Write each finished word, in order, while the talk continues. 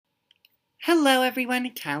Hello everyone,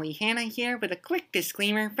 Callie Hannah here with a quick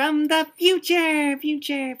disclaimer from the future.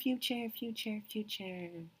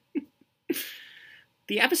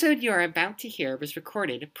 The episode you are about to hear was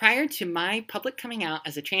recorded prior to my public coming out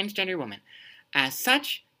as a transgender woman. As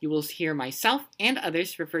such, you will hear myself and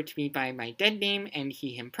others refer to me by my dead name and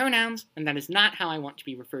he/him pronouns, and that is not how I want to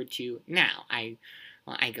be referred to now. I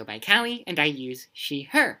go by Callie, and I use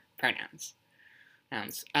she/her pronouns.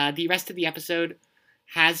 The rest of the episode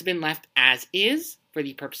has been left as is for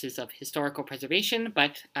the purposes of historical preservation,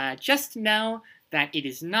 but just know that it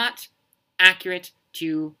is not accurate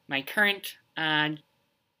to my current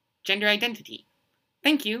gender identity.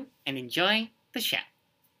 Thank you, and enjoy the show.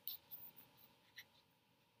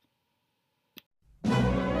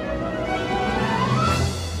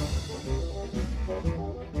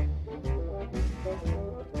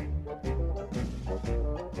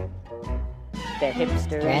 The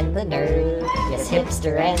hipster and the nerd. Yes,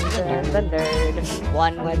 hipster and the nerd.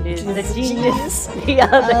 One is the genius, the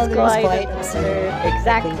other's quite absurd.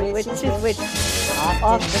 Exactly which is which.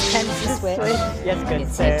 Often tends to switch. Yes, good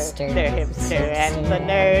It's sir. hipster. They're hipster and the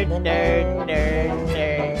nerd.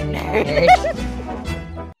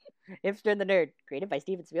 Hipster and the nerd. Created by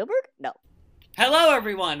Steven Spielberg? No. Hello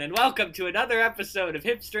everyone, and welcome to another episode of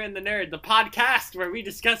Hipster and the Nerd, the podcast where we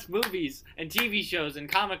discuss movies and TV shows and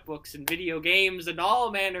comic books and video games and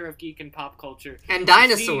all manner of geek and pop culture. And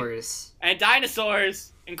dinosaurs. And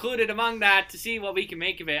dinosaurs included among that, to see what we can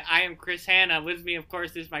make of it. I am Chris Hanna. With me, of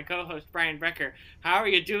course, is my co-host Brian Brecker. How are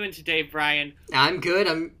you doing today, Brian? I'm good.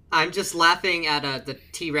 I'm just laughing at the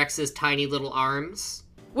T-Rex's tiny little arms.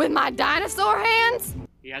 With my dinosaur hands?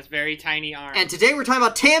 He has very tiny arms. And today we're talking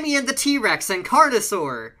about Tammy and the T-Rex and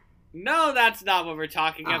Carnosaur. No, that's not what we're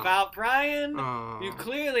talking about, Brian. Oh. You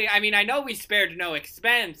clearly, I know we spared no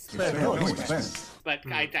expense. But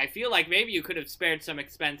I feel like maybe you could have spared some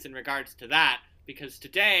expense in regards to that, because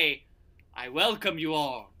today I welcome you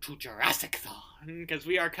all to Jurassic-thon, because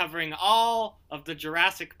we are covering all of the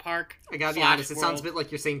Jurassic Park. I gotta be honest, it sounds a bit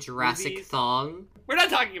like you're saying Jurassic-thon. We're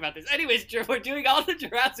not talking about this. Anyways, we're doing all the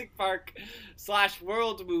Jurassic Park /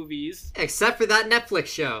 World movies. Except for that Netflix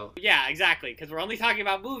show. Yeah, exactly, because we're only talking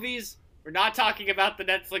about movies. We're not talking about the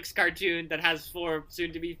Netflix cartoon that has 4,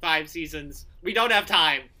 soon to be 5 seasons. We don't have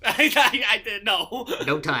time. I didn't know.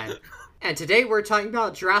 No time. And today we're talking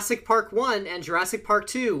about Jurassic Park 1 and Jurassic Park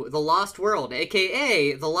 2, The Lost World,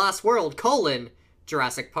 aka The Lost World,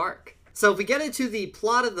 Jurassic Park. So if we get into the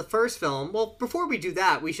plot of the first film, well, before we do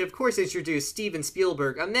that, we should of course introduce Steven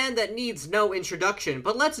Spielberg, a man that needs no introduction,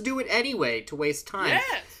 but let's do it anyway to waste time.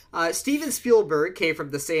 Yes! Steven Spielberg came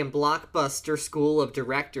from the same blockbuster school of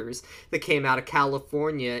directors that came out of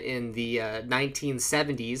California in the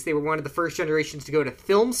 1970s. They were one of the first generations to go to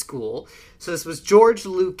film school. So this was George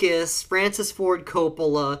Lucas, Francis Ford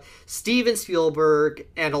Coppola, Steven Spielberg,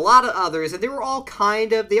 and a lot of others. And they were all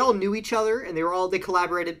they all knew each other, and they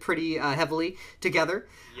collaborated pretty heavily together.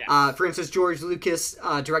 Yes. For instance, George Lucas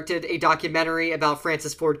directed a documentary about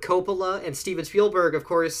Francis Ford Coppola, and Steven Spielberg, of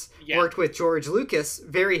course, worked with George Lucas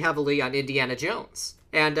very heavily on Indiana Jones.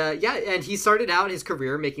 And and he started out his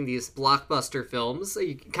career making these blockbuster films.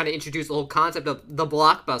 He kind of introduced the whole concept of the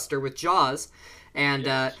blockbuster with Jaws,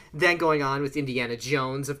 and then going on with Indiana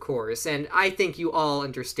Jones, of course. And I think you all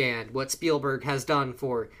understand what Spielberg has done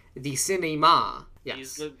for the cinema.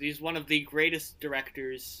 Yes. He's one of the greatest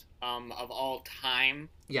directors of all time.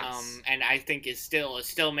 Yes. And I think is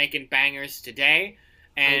still making bangers today.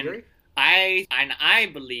 And I agree. I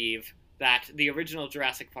believe that the original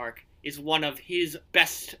Jurassic Park is one of his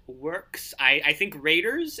best works. I think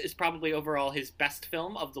Raiders is probably overall his best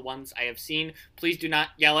film of the ones I have seen. Please do not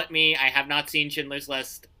yell at me. I have not seen Schindler's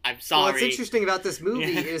List. I'm sorry. Well, what's interesting about this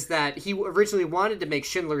movie is that he originally wanted to make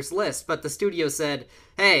Schindler's List, but the studio said,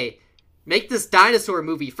 hey, make this dinosaur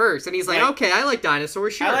movie first. And he's like, okay, I like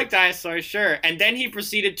dinosaurs, sure. I like dinosaurs, sure. And then he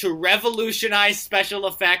proceeded to revolutionize special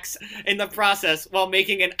effects in the process while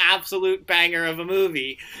making an absolute banger of a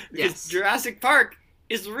movie. Because Jurassic Park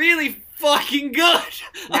is really fucking good.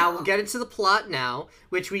 Now, we'll get into the plot now,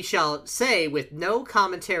 which we shall say with no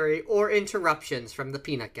commentary or interruptions from the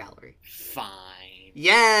peanut gallery. Fine.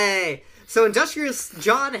 Yay! So industrious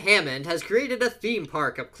John Hammond has created a theme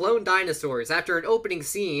park of clone dinosaurs after an opening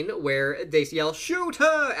scene where they yell, "Shoot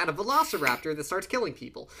her!" at a velociraptor that starts killing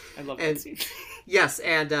people. I love that scene. Yes,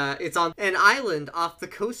 and it's on an island off the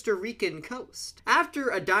Costa Rican coast. After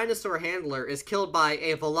a dinosaur handler is killed by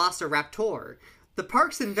a velociraptor, the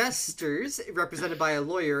park's investors, represented by a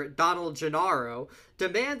lawyer, Donald Gennaro,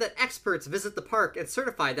 demand that experts visit the park and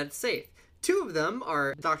certify that it's safe. Two of them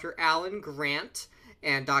are Dr. Alan Grant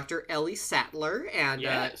and Dr. Ellie Sattler, and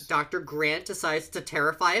Yes. Dr. Grant decides to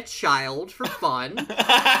terrify a child for fun.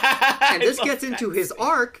 And this gets into his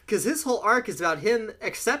arc, because his whole arc is about him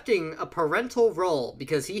accepting a parental role,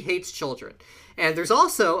 because he hates children. And there's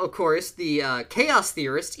also, of course, the chaos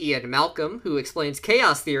theorist, Ian Malcolm, who explains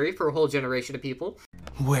chaos theory for a whole generation of people.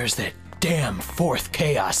 Where's that damn fourth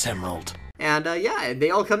Chaos Emerald? And and they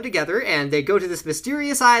all come together, and they go to this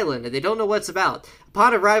mysterious island, and they don't know what it's about.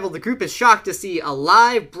 Upon arrival, the group is shocked to see a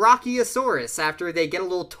live Brachiosaurus after they get a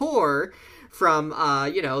little tour from,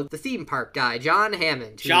 the theme park guy, John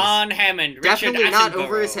Hammond. John Hammond, Richard definitely not Attenborough.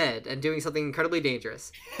 over his head and doing something incredibly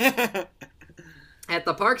dangerous. At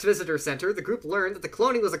the park's visitor center, the group learned that the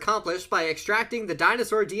cloning was accomplished by extracting the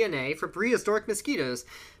dinosaur DNA from prehistoric mosquitoes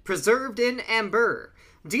preserved in amber.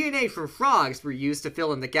 DNA from frogs were used to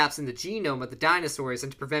fill in the gaps in the genome of the dinosaurs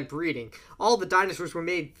and to prevent breeding. All the dinosaurs were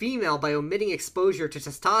made female by omitting exposure to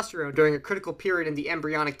testosterone during a critical period in the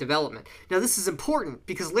embryonic development. Now, this is important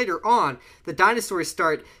because later on, the dinosaurs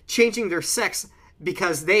start changing their sex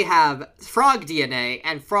because they have frog DNA,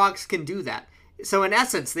 and frogs can do that. So, in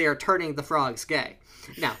essence, they are turning the frogs gay.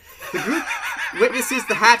 Now, the group witnesses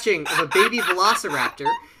the hatching of a baby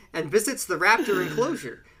velociraptor and visits the raptor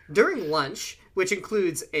enclosure. During lunch, which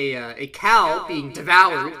includes a cow being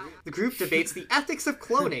devoured, the group debates the ethics of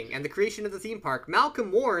cloning and the creation of the theme park.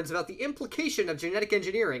 Malcolm warns about the implication of genetic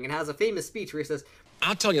engineering and has a famous speech where he says,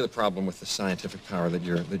 I'll tell you the problem with the scientific power that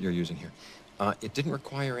you're using here. It didn't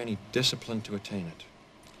require any discipline to attain it.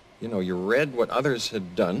 You know, you read what others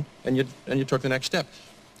had done, and you took the next step.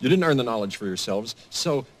 You didn't earn the knowledge for yourselves,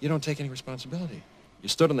 so you don't take any responsibility. You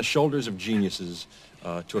stood on the shoulders of geniuses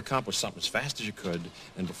to accomplish something as fast as you could,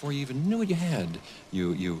 and before you even knew what you had,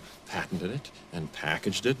 you patented it and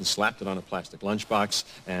packaged it and slapped it on a plastic lunchbox,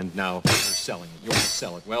 and now you're selling it. You want to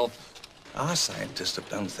sell it. Well, Our scientists have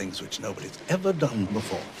done things which nobody's ever done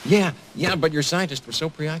before. yeah, but your scientists were so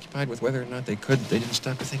preoccupied with whether or not they could, they didn't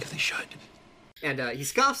stop to think if they should. and he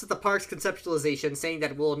scoffs at the park's conceptualization, saying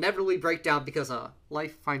that it will inevitably break down because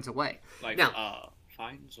life finds a way.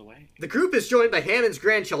 Finds a way. The group is joined by Hammond's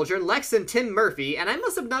grandchildren, Lex and Tim Murphy, and I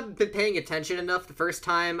must have not been paying attention enough the first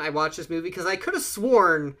time I watched this movie, because I could have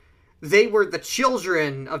sworn they were the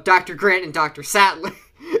children of Dr. Grant and Dr. Sattler.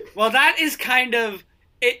 Well, that is kind of...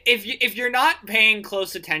 If you're not paying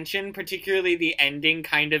close attention, particularly the ending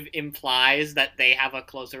kind of implies that they have a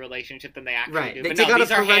closer relationship than they actually do. They But take no, on a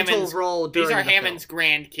these are parental Hammond's, role during these are the Hammond's film.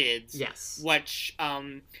 grandkids. Yes. Which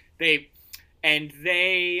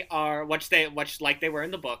they are much like they were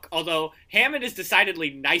in the book. Although Hammond is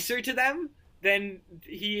decidedly nicer to them than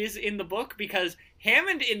he is in the book, because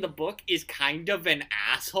Hammond in the book is kind of an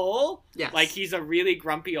asshole. Yes. Like, he's a really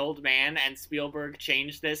grumpy old man, and Spielberg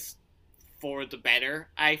changed this for the better,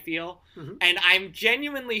 I feel. Mm-hmm. And I'm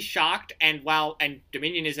genuinely shocked, and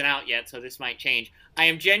Dominion isn't out yet, so this might change. I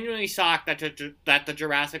am genuinely shocked that the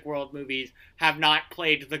Jurassic World movies have not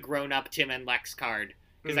played the grown-up Tim and Lex card.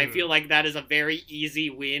 Because I feel like that is a very easy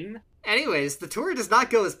win. Anyways, the tour does not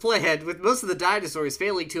go as planned, with most of the dinosaurs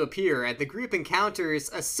failing to appear, and the group encounters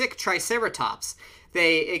a sick Triceratops.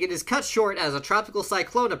 It is cut short as a tropical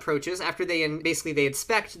cyclone approaches after they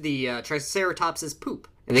inspect the Triceratops's poop.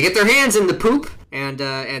 And they get their hands in the poop, and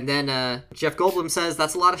then Jeff Goldblum says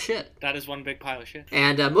that's a lot of shit. That is one big pile of shit.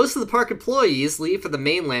 And most of the park employees leave for the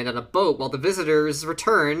mainland on a boat while the visitors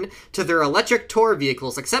return to their electric tour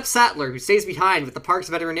vehicles, except Sattler, who stays behind with the park's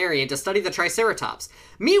veterinarian to study the Triceratops.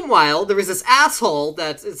 Meanwhile, there is this asshole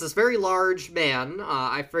it's this very large man,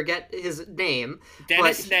 I forget his name.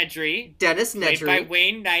 Dennis Nedry. Played by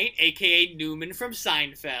Wayne Knight, a.k.a. Newman from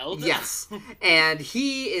Seinfeld. Yes. And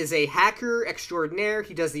he is a hacker extraordinaire.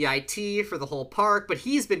 He does the IT for the whole park, but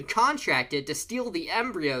he's been contracted to steal the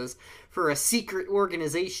embryos for a secret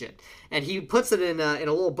organization. And he puts it in a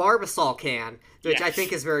little Barbasol can, which I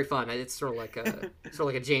think is very fun. It's sort of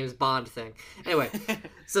like a James Bond thing. Anyway,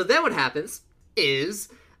 so then what happens is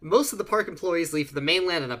most of the park employees leave for the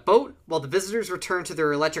mainland on a boat, while the visitors return to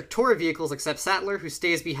their electric tour vehicles, except Sattler, who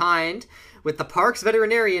stays behind with the park's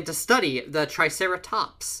veterinarian to study the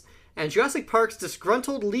Triceratops. And Jurassic Park's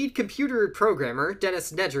disgruntled lead computer programmer,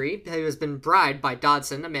 Dennis Nedry, who has been bribed by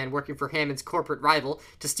Dodson, a man working for Hammond's corporate rival,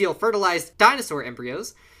 to steal fertilized dinosaur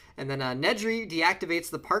embryos. And then Nedry deactivates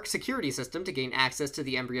the park security system to gain access to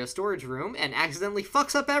the embryo storage room and accidentally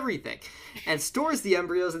fucks up everything and stores the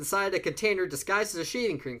embryos inside a container disguised as a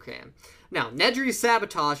shaving cream can. Now, Nedry's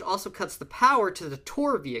sabotage also cuts the power to the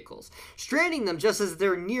tour vehicles, stranding them just as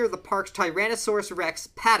they're near the park's Tyrannosaurus Rex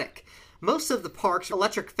paddock. Most of the park's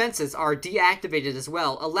electric fences are deactivated as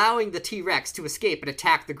well, allowing the T-Rex to escape and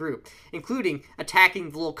attack the group, including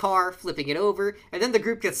attacking the little car, flipping it over, and then the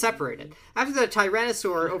group gets separated. After the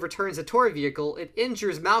Tyrannosaur overturns a toy vehicle, it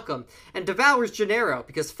injures Malcolm and devours Gennaro,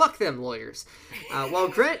 because fuck them lawyers, while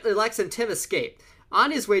Grant, Lex, and Tim escape.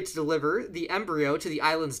 On his way to deliver the embryo to the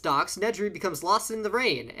island's docks, Nedry becomes lost in the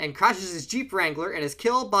rain and crashes his Jeep Wrangler and is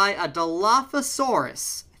killed by a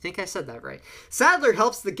Dilophosaurus. I think I said that right. Sadler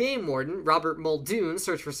helps the game warden, Robert Muldoon,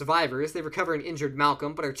 search for survivors. They recover an injured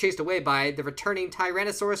Malcolm, but are chased away by the returning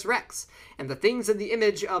Tyrannosaurus Rex. And the things in the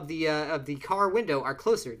image of the car window are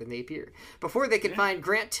closer than they appear. Before they can find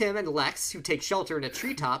Grant, Tim, and Lex, who take shelter in a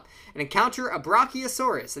treetop, and encounter a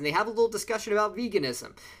Brachiosaurus, and they have a little discussion about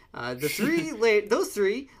veganism. Those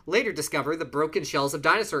three later discover the broken shells of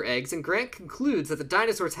dinosaur eggs, and Grant concludes that the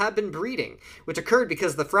dinosaurs have been breeding, which occurred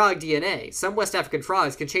because of the frog DNA. Some West African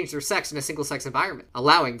frogs can change their sex in a single-sex environment,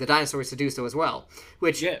 allowing the dinosaurs to do so as well.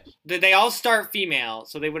 Which they all start female,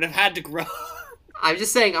 so they would have had to grow. I'm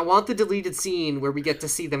just saying, I want the deleted scene where we get to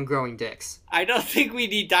see them growing dicks. I don't think we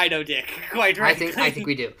need Dino Dick, quite frankly. I think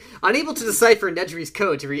we do. Unable to decipher Nedry's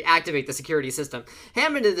code to reactivate the security system,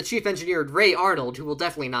 Hammond and the chief engineer, Ray Arnold, who will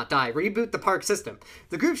definitely not die, reboot the park system.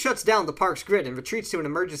 The group shuts down the park's grid and retreats to an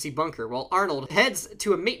emergency bunker, while Arnold heads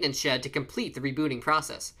to a maintenance shed to complete the rebooting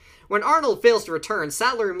process. When Arnold fails to return,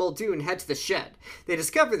 Sadler and Muldoon head to the shed. They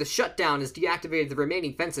discover the shutdown has deactivated the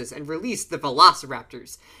remaining fences and released the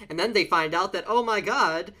Velociraptors. And then they find out that, oh my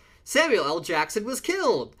god, Samuel L. Jackson was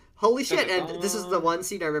killed! Holy shit, and this is the one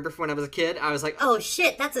scene I remember from when I was a kid. I was like, oh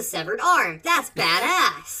shit, that's a severed arm. That's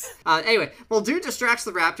badass. Anyway, Muldoon distracts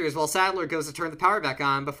the raptors while Sadler goes to turn the power back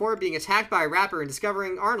on before being attacked by a raptor and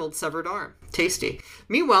discovering Arnold's severed arm. Tasty.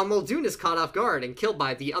 Meanwhile, Muldoon is caught off guard and killed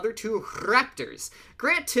by the other two raptors.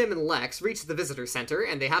 Grant, Tim, and Lex reach the visitor center,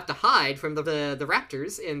 and they have to hide from the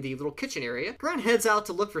raptors in the little kitchen area. Grant heads out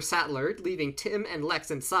to look for Sadler, leaving Tim and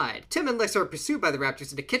Lex inside. Tim and Lex are pursued by the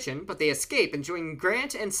raptors in the kitchen, but they escape and join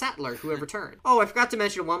Grant and Sadler, who have returned. Oh, I forgot to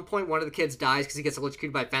mention at one point one of the kids dies because he gets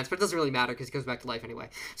electrocuted by a fence, but it doesn't really matter because he goes back to life anyway.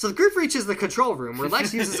 So the group reaches the control room, where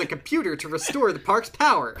Lex uses a computer to restore the park's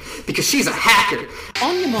power, because she's a hacker.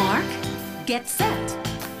 On your mark, get set.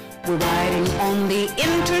 We're riding on the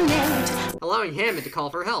internet. Allowing Hammond to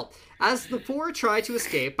call for help. As the four try to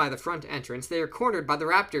escape by the front entrance, they are cornered by the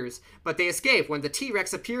raptors, but they escape when the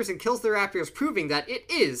T-Rex appears and kills the raptors, proving that it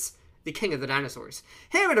is the king of the dinosaurs.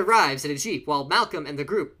 Hammond arrives in a jeep while Malcolm and the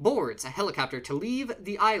group boards a helicopter to leave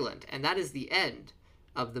the island, and that is the end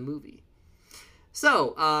of the movie.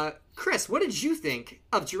 So, Chris, what did you think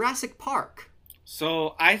of Jurassic Park?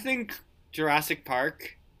 So, I think Jurassic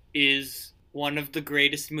Park is one of the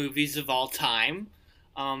greatest movies of all time.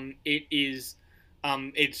 It's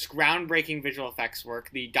groundbreaking visual effects work.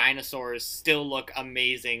 The dinosaurs still look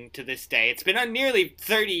amazing to this day. It's been on nearly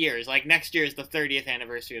 30 years. Like, next year is the 30th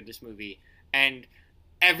anniversary of this movie. And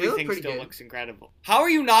everything still looks incredible. How are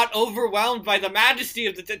you not overwhelmed by the majesty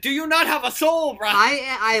of the... Do you not have a soul, bro?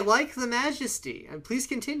 I like the majesty. And please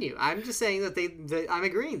continue. I'm just saying that I'm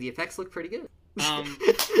agreeing. The effects look pretty good.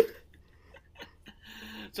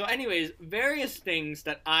 So anyways, various things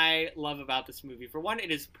that I love about this movie. For one,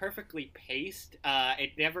 it is perfectly paced.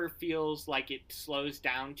 It never feels like it slows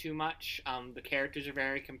down too much. The characters are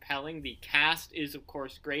very compelling. The cast is, of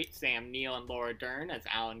course, great. Sam Neill and Laura Dern as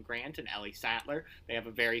Alan Grant and Ellie Sattler. They have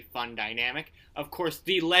a very fun dynamic. Of course,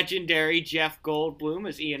 the legendary Jeff Goldblum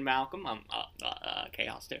as Ian Malcolm.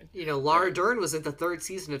 Chaos Dern. You know, Laura Dern was in the 3rd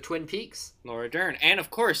season of Twin Peaks. Laura Dern. And, of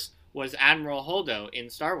course, was Admiral Holdo in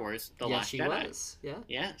Star Wars: The Last Jedi. Yes, she was. Yeah.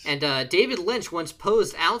 Yes. And David Lynch once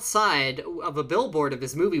posed outside of a billboard of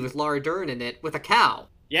his movie with Laura Dern in it with a cow.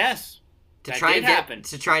 Yes. To try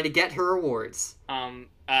to get her awards.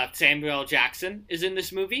 Samuel L. Jackson is in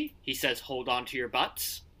this movie. He says, "Hold on to your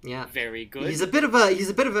butts." Yeah. Very good. He's a bit of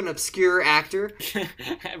an obscure actor.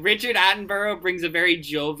 Richard Attenborough brings a very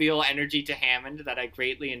jovial energy to Hammond that I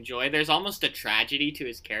greatly enjoy. There's almost a tragedy to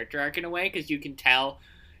his character arc in a way, because you can tell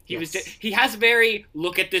he has very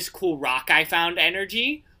look at this cool rock I found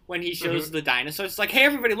energy when he shows the dinosaurs. It's like, hey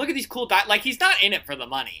everybody, look at these cool like, he's not in it for the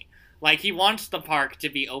money. Like, he wants the park to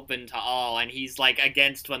be open to all, and he's, like,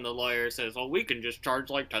 against when the lawyer says, oh, we can just charge,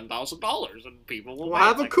 like, $10,000, and people will... We'll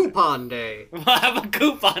have a coupon day. We'll have a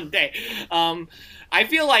coupon day. I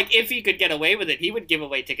feel like if he could get away with it, he would give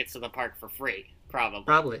away tickets to the park for free, probably.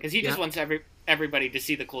 Probably, because he just wants everybody to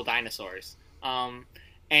see the cool dinosaurs.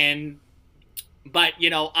 But, you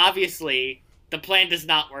know, obviously, the plan does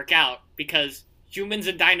not work out, because humans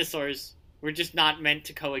and dinosaurs were just not meant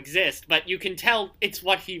to coexist, but you can tell it's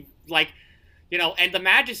what he... Like, you know, and the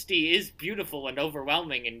majesty is beautiful and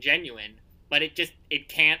overwhelming and genuine, but it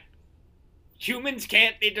can't humans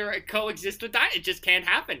can't coexist with dinosaurs. It just can't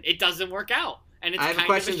happen. It doesn't work out. And it's I have kind a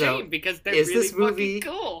question, of a shame though. because they're Is really this movie,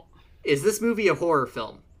 fucking cool. Is this movie a horror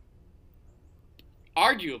film?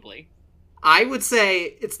 Arguably. I would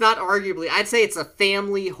say it's not arguably. I'd say it's a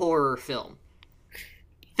family horror film.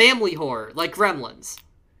 Family horror, like Gremlins.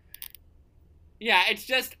 Yeah, it's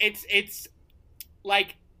just, it's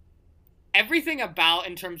like everything about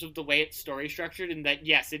in terms of the way it's story structured, and that,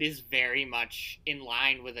 yes, it is very much in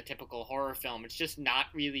line with a typical horror film. It's just not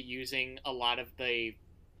really using a lot of the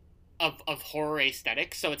of horror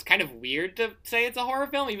aesthetics, so it's kind of weird to say it's a horror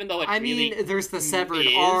film, even though it there's the severed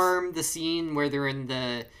arm, the scene where they're in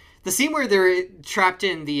the scene where they're trapped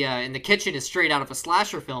in the kitchen is straight out of a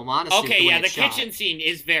slasher film, honestly. Okay, yeah, the kitchen scene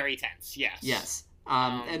is very tense, yes. Yes.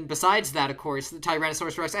 And besides that, of course, the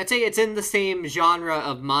Tyrannosaurus Rex, I'd say it's in the same genre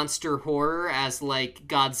of monster horror as, like,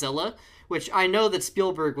 Godzilla, which I know that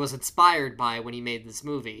Spielberg was inspired by when he made this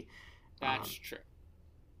movie. That's true.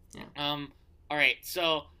 Yeah. Alright,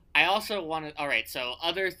 so I also wanted... Alright, so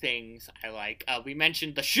other things I like. We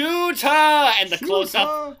mentioned the shooter! And the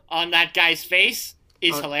close-up on that guy's face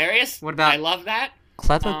is hilarious. What about... I love that.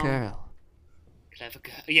 Clever girl. Clever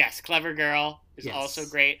girl. Yes, clever girl is also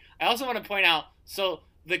great. I also want to point out, so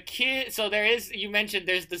the kid... So there is... You mentioned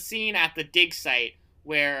there's the scene at the dig site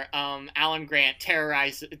where Alan Grant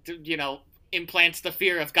terrorizes... implants the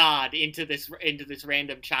fear of God into this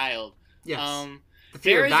random child. Yes. The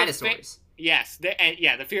fear of dinosaurs. Yes,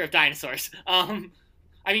 the fear of dinosaurs. I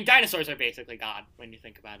mean, dinosaurs are basically God when you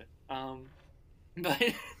think about it.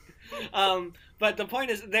 But the point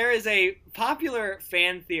is, there is a popular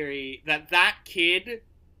fan theory that kid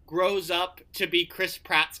grows up to be Chris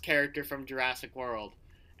Pratt's character from Jurassic World,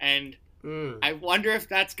 and I wonder if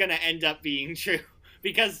that's gonna end up being true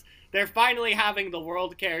because they're finally having the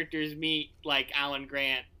world characters meet like Alan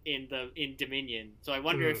Grant in Dominion. So I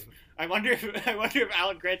wonder if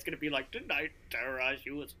Alan Grant's gonna be like, "Didn't I terrorize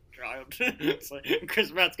you as a child?" So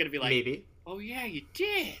Chris Pratt's gonna be like, maybe. "Oh yeah, you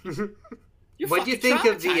did." What do you think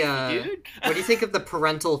of what do you think of the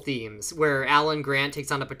parental themes where Alan Grant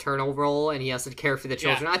takes on a paternal role and he has to care for the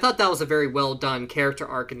children? Yeah. I thought that was a very well done character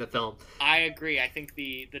arc in the film. I agree. I think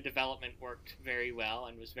the development worked very well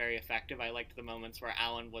and was very effective. I liked the moments where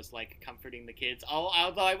Alan was like comforting the kids.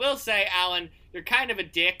 Although I will say, Alan, you're kind of a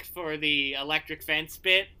dick for the electric fence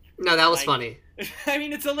bit. No, that was funny. I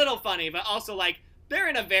mean, it's a little funny, but also like, they're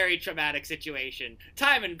in a very traumatic situation.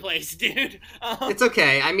 Time and place, dude. It's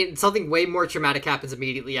okay. I mean, something way more traumatic happens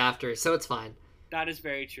immediately after, so it's fine. That is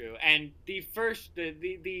very true. And the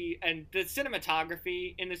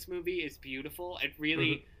cinematography in this movie is beautiful. It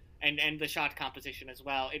really, and the shot composition as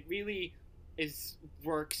well. It really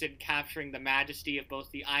works in capturing the majesty of both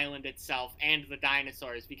the island itself and the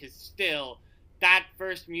dinosaurs, because still, that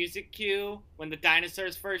first music cue when the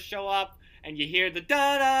dinosaurs first show up, and you hear the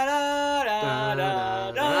da da da da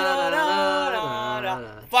da da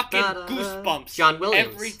da, fucking goosebumps. John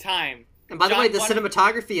Williams. Every time. And by the way, the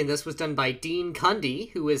cinematography in this was done by Dean Cundy,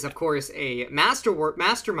 who is, of course, a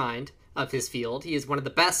mastermind of his field. He is one of the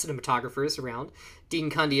best cinematographers around. Dean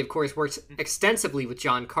Cundy, of course, works extensively with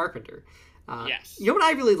John Carpenter. Yes. You know what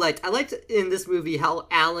I really liked? I liked in this movie how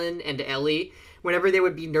Alan and Ellie, whenever they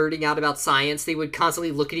would be nerding out about science, they would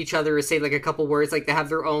constantly look at each other and say, like, a couple words. Like, they have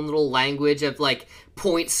their own little language of, like,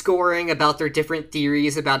 point scoring about their different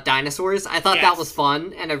theories about dinosaurs. I thought that was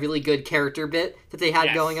fun and a really good character bit that they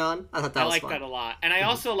had going on. I thought that was fun. I like that a lot. And I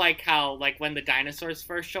also like how, like, when the dinosaurs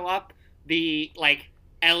first show up,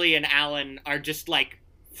 Ellie and Alan are just, like,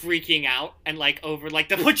 freaking out and, like, over, like,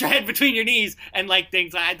 the put your head between your knees and, like,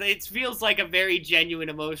 things. It feels like a very genuine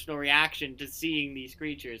emotional reaction to seeing these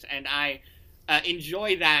creatures. And I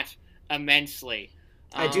enjoy that immensely.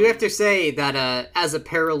 I do have to say that as a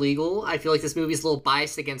paralegal, I feel like this movie's a little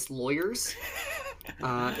biased against lawyers.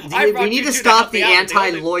 We need to stop the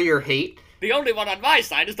anti-lawyer hate. The only one on my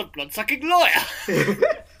side is the blood-sucking lawyer.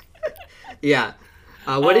 Yeah.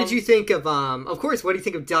 What did you think of course, what do you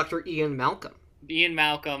think of Dr. Ian Malcolm? Ian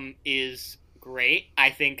Malcolm is great. I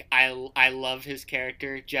think I love his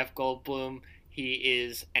character, Jeff Goldblum. He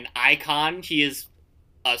is an icon. He is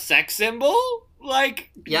a sex symbol? Like,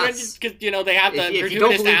 yes. Because, they have the gratuitous... If you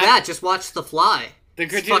don't believe that, just watch The Fly.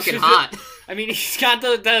 It's fucking hot. I mean, he's got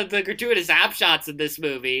the gratuitous app shots in this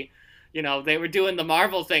movie. They were doing the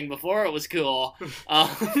Marvel thing before it was cool.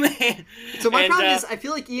 So my problem is, I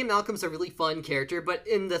feel like Ian Malcolm's a really fun character, but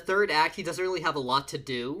in the third act, he doesn't really have a lot to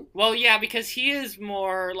do. Well, yeah, because he is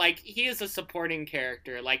more, like, he is a supporting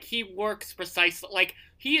character. Like, he works precisely... Like,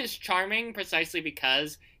 he is charming precisely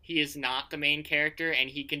because he is not the main character, and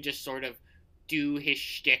he can just sort of do his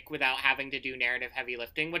shtick without having to do narrative heavy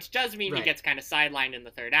lifting, which does mean he gets kind of sidelined in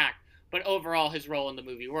the third act. but overall his role in the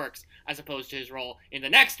movie works, as opposed to his role in the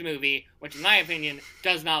next movie, which in my opinion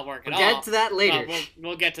does not work at all. We'll get to that later.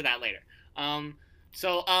 We'll get to that later.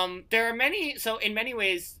 There are many, so in many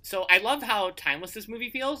ways, so I love how timeless this movie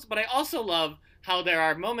feels, but I also love how there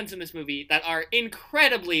are moments in this movie that are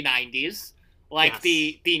incredibly 90s, like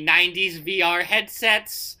the 90s VR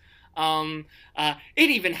headsets. It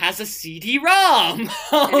even has a CD-ROM. An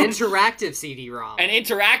interactive CD-ROM. An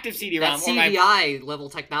interactive CD-ROM. That's CDI level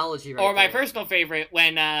technology right Or my there. personal favorite,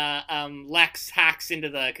 when Lex hacks into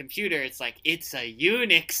the computer, it's like, it's a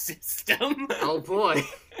Unix system. Oh boy.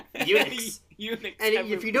 Unix. Unix. And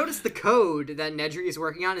if you notice, the code that Nedry is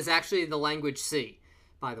working on is actually the language C,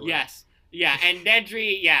 by the way. Yes. Yeah, and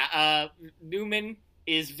Nedry, Newman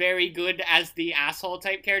is very good as the asshole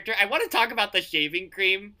type character. I want to talk about the shaving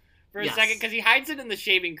cream for a second, because he hides it in the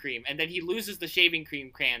shaving cream, and then he loses the shaving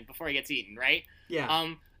cream can before he gets eaten, right?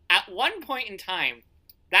 Yeah. At one point in time,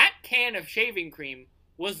 that can of shaving cream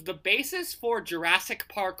was the basis for Jurassic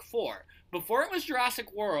Park 4. Before it was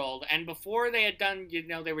Jurassic World, and before they had done,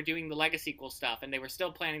 they were doing the Lego sequel stuff, and they were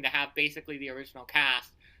still planning to have basically the original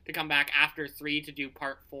cast to come back after 3 to do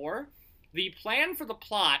Part 4, the plan for the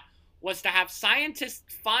plot was to have scientists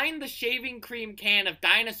find the shaving cream can of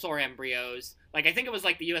dinosaur embryos, like I think it was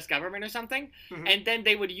like the US government or something, and then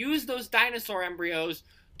they would use those dinosaur embryos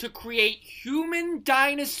to create human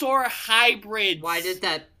dinosaur hybrids. Why did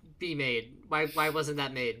that be made? Why wasn't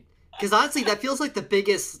that made? Because honestly, that feels like the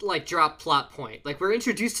biggest drop plot point. Like, we're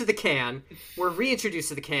introduced to the can, we're reintroduced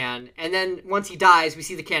to the can, and then once he dies, we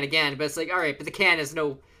see the can again. But it's like, all right, but the can has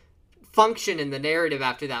no function in the narrative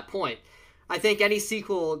after that point. I think any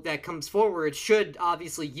sequel that comes forward should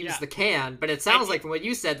obviously use the can, but it sounds like from what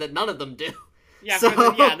you said that none of them do. Yeah, so...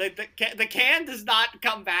 the can does not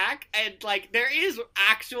come back, and there is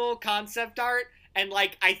actual concept art, and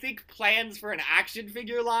I think plans for an action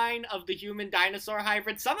figure line of the human dinosaur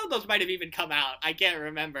hybrid. Some of those might have even come out. I can't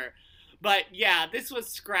remember, but yeah, this was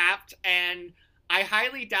scrapped, and I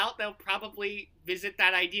highly doubt they'll probably visit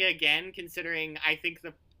that idea again. Considering I think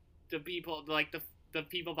the people the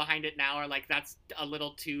people behind it now are that's a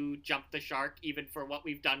little too jump the shark, even for what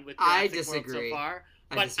we've done with Jurassic World so far.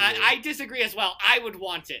 But I disagree as well. I would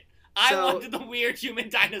want it. I wanted the weird human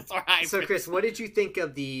dinosaur hybrid. So, Chris, what did you think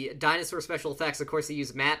of the dinosaur special effects? Of course, they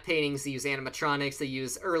use matte paintings, they use animatronics, they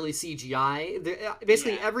use early CGI.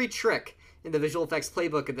 Basically, every trick in the visual effects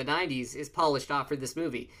playbook of the 90s is polished off for this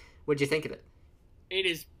movie. What did you think of it? It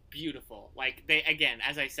is beautiful.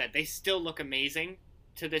 As I said, they still look amazing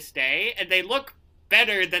to this day, and they look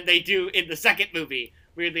better than they do in the second movie.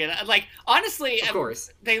 Weirdly enough, honestly, of course,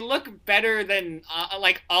 they look better than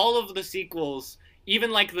all of the sequels,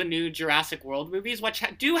 even the new Jurassic World movies, which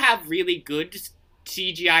do have really good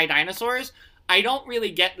CGI dinosaurs. I don't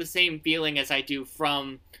really get the same feeling as I do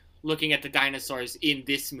from looking at the dinosaurs in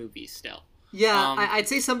this movie still. Yeah, I'd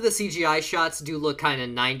say some of the CGI shots do look kind of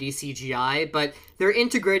 90s CGI, but they're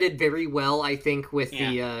integrated very well, I think, with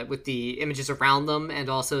the images around them and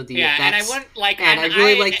also the effects. And I wouldn't I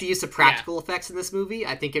really like the use of practical effects in this movie.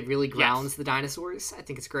 I think it really grounds the dinosaurs. I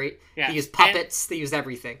think it's great. Yes. They use puppets. They use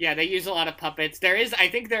everything. Yeah, they use a lot of puppets. I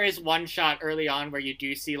think there is one shot early on where you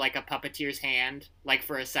do see a puppeteer's hand,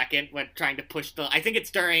 for a second, when trying to push I think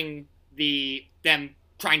it's during them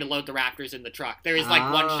trying to load the raptors in the truck. There is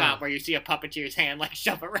one shot where you see a puppeteer's hand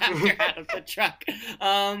shove a raptor out of the truck.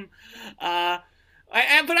 But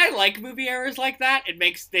I like movie errors like that.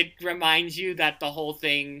 It reminds you that the whole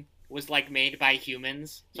thing was made by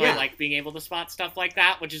humans. So I like being able to spot stuff like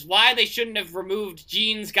that, which is why they shouldn't have removed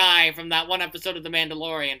Gene's guy from that one episode of The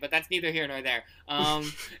Mandalorian, but that's neither here nor there.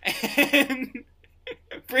 And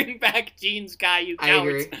bring back Gene's guy, you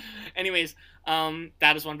cowards. I agree. Anyways,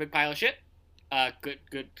 that is one big pile of shit.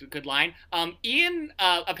 Good line. Ian,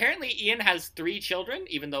 apparently Ian has 3 children,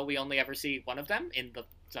 even though we only ever see one of them in the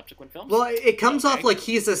subsequent films. Well, it comes off like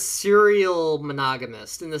he's a serial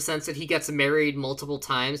monogamist in the sense that he gets married multiple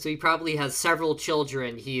times, so he probably has several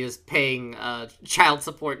children he is paying child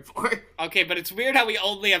support for. Okay, but it's weird how we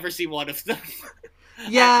only ever see one of them.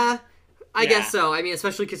 Yeah. I guess so. I mean,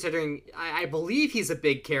 especially considering I believe he's a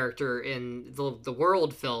big character in the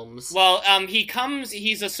World films. Well,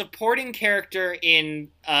 he's a supporting character in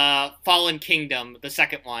Fallen Kingdom, the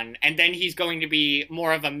second one, and then he's going to be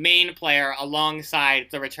more of a main player alongside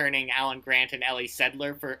the returning Alan Grant and Ellie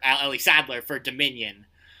Sadler for Dominion.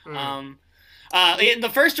 In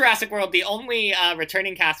the first Jurassic World, the only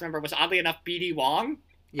returning cast member was, oddly enough, B.D. Wong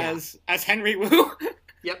as Henry Wu.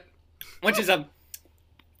 Yep. Which is a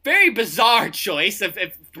very bizarre choice of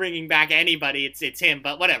bringing back anybody. It's him,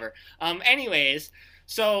 but whatever. Anyways,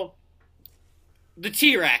 so the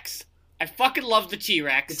T-Rex I fucking love the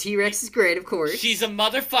T-Rex. The T-Rex is great, of course. She's a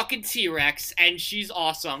motherfucking T-Rex, and she's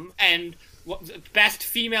awesome. And best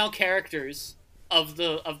female characters of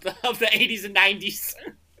the 80s and 90s.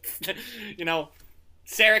 You know,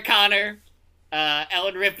 Sarah Connor,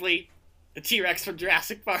 Ellen Ripley, the T-Rex from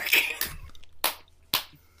Jurassic Park.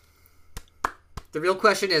 The real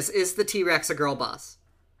question is the T-Rex a girl boss?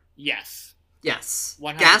 Yes. Yes.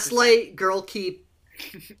 100%. Gaslight, girl keep,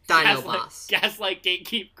 Dino boss. Gaslight,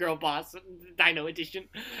 gatekeep, girl boss, Dino edition.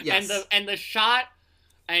 Yes. And the shot,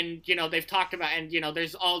 and, you know, they've talked about, and, you know,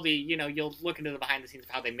 there's all the, you know, you'll look into the behind the scenes of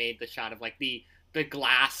how they made the shot of, like, the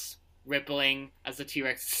glass rippling as the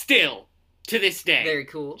T-Rex. Still, to this day. Very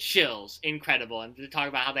cool. Chills. Incredible. And to talk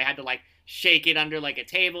about how they had to, like, shake it under, like, a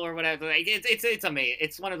table or whatever. Like, it's amazing.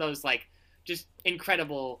 It's one of those, like, just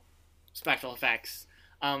incredible special effects.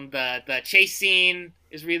 The chase scene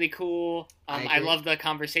is really cool. I love the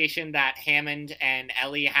conversation that Hammond and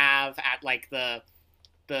Ellie have at, like, the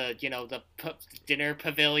dinner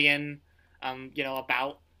pavilion, you know,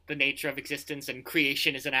 about the nature of existence and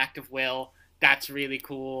creation is an act of will. That's really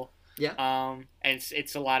cool. Yeah. And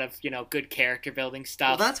it's a lot of, you know, good character building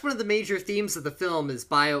stuff. Well, that's one of the major themes of the film is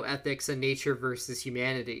bioethics and nature versus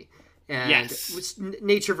humanity. And yes.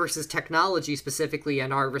 Nature versus technology specifically,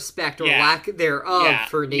 and our respect or lack thereof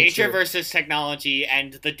for nature. Nature versus technology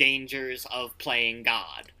and the dangers of playing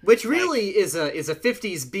God. Which really is a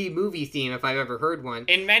 50s B movie theme, if I've ever heard one.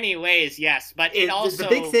 In many ways, yes, but it also... The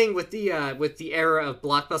big thing with the era of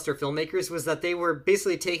blockbuster filmmakers was that they were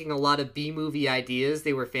basically taking a lot of B movie ideas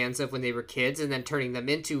they were fans of when they were kids and then turning them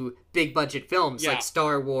into big budget films like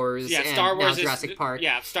Star Wars and Star Wars now Jurassic Park.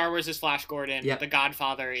 Yeah, Star Wars is Flash Gordon. Yep. The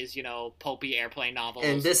Godfather is, you know, pulpy airplane novels.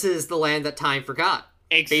 And this is the land that time forgot.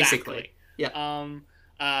 Exactly. Basically.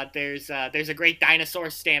 Yeah. There's a great dinosaur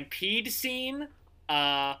stampede scene.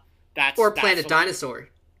 That's Planet Dinosaur.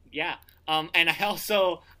 Yeah. And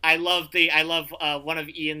I love one of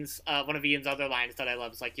Ian's other lines that I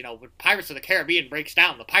love. It's like, you know, when Pirates of the Caribbean breaks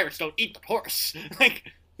down, the pirates don't eat the horse. Like,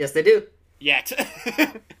 yes, they do. Yet.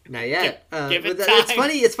 Not yet. Give it time. time.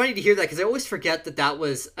 It's funny to hear that because I always forget that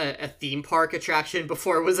was a theme park attraction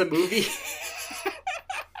before it was a movie.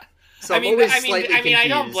 So I mean, I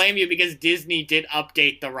don't blame you because Disney did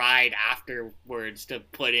update the ride afterwards to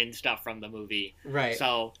put in stuff from the movie. Right.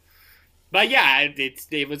 So, but yeah,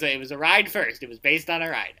 it was a ride first. It was based on a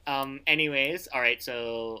ride. Anyways, all right.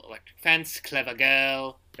 So electric fence, clever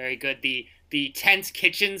girl, very good. The tense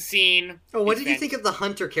kitchen scene. Oh, what did you think of the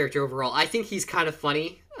Hunter character overall? I think he's kind of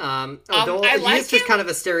funny. Although I like he's just kind of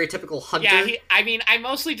a stereotypical hunter. Yeah, I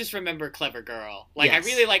mostly just remember Clever Girl. Like, yes. I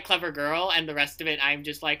really like Clever Girl, and the rest of it, I'm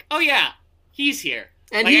just like, oh yeah, he's here.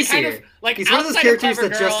 And like, he's here. He's one of those characters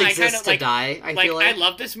that just exists to die, I feel like. I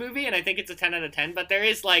love this movie, and I think it's a 10 out of 10, but there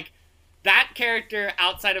is, like, that character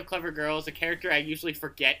outside of Clever Girl is a character I usually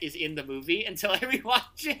forget is in the movie until I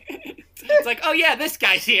rewatch it. It's like, oh yeah, this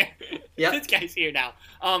guy's here. Yep. This guy's here now.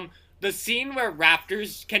 The scene where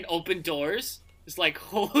raptors can open doors is like,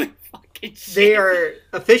 holy fucking shit. They are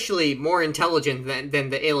officially more intelligent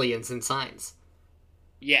than the aliens in Signs.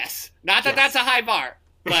 Yes. Not that that's a high bar,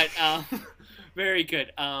 but very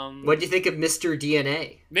good. What do you think of Mr.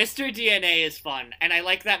 DNA? Mr. DNA is fun, and I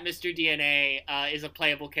like that Mr. DNA is a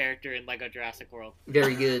playable character in Lego Jurassic World.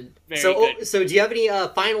 Very good. Very good. So do you have any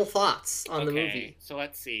final thoughts on the movie? So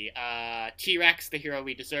let's see. T-Rex, the hero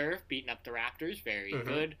we deserve, beating up the raptors, very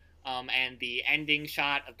good. And the ending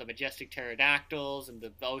shot of the majestic pterodactyls and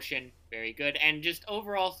the ocean, very good. And just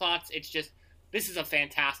overall thoughts, this is a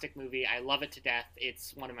fantastic movie. I love it to death.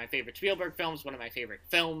 It's one of my favorite Spielberg films, one of my favorite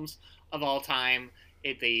films of all time.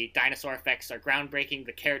 The dinosaur effects are groundbreaking.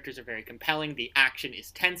 The characters are very compelling. The action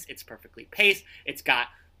is tense. It's perfectly paced. It's got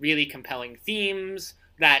really compelling themes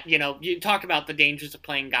that, you know, you talk about the dangers of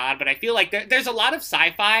playing God, but I feel like there's a lot of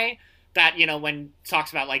sci-fi that, you know, when it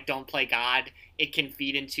talks about, like, don't play God, it can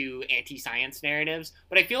feed into anti-science narratives.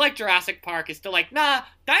 But I feel like Jurassic Park is still like, nah,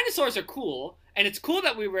 dinosaurs are cool, and it's cool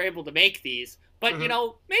that we were able to make these, but, you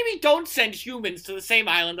know, maybe don't send humans to the same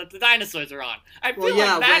island that the dinosaurs are on. I feel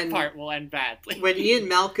like that part will end badly. When Ian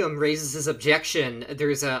Malcolm raises his objection,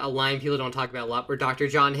 there's a line people don't talk about a lot where Dr.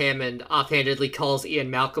 John Hammond offhandedly calls Ian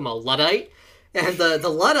Malcolm a Luddite. And the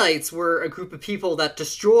Luddites were a group of people that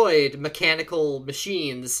destroyed mechanical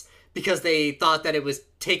machines because they thought that it was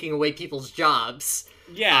taking away people's jobs.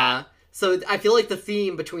 Yeah. So I feel like the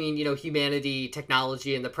theme between, you know, humanity,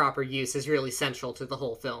 technology, and the proper use is really central to the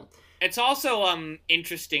whole film. It's also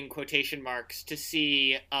interesting, quotation marks, to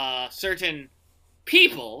see certain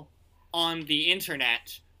people on the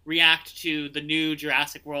internet react to the new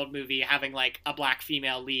Jurassic World movie having like a black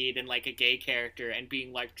female lead and like a gay character and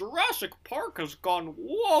being like, Jurassic Park has gone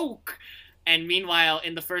woke. And meanwhile,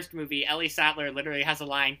 in the first movie, Ellie Sattler literally has a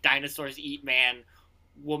line, dinosaurs eat man,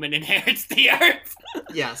 woman inherits the earth.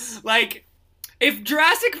 Yes. Like, if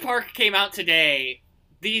Jurassic Park came out today,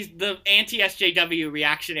 the anti-SJW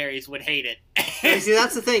reactionaries would hate it. See,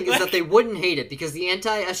 that's the thing, is that they wouldn't hate it, because the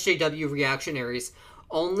anti-SJW reactionaries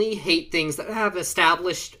only hate things that have an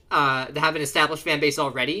established fan base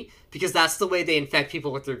already, because that's the way they infect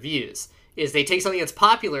people with their views, is they take something that's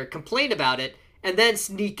popular, complain about it, and then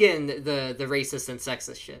sneak in the racist and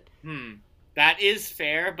sexist shit. That is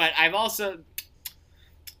fair, but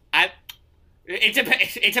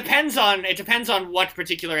it depends on what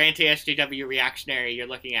particular anti-SJW reactionary you're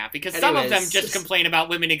looking at, because some of them just complain about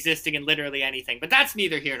women existing in literally anything, but that's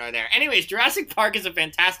neither here nor there. Anyways, Jurassic Park is a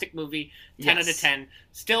fantastic movie, 10 out of 10,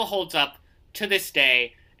 still holds up to this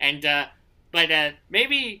day, and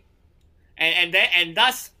maybe. And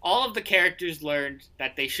thus, all of the characters learned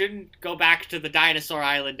that they shouldn't go back to the dinosaur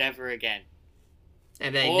island ever again.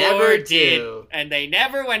 And they never did. And they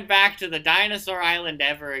never went back to the dinosaur island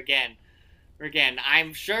ever again.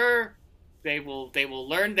 I'm sure they will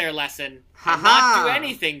learn their lesson and not do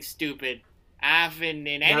anything stupid. In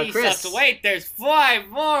any such wait, there's 4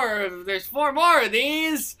 more of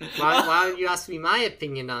these. Why don't you ask me my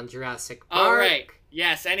opinion on Jurassic Park? All right.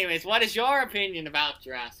 Yes. Anyways, what is your opinion about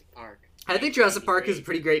Jurassic Park? I think Jurassic Park is a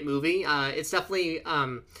pretty great movie. It's definitely,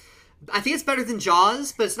 I think it's better than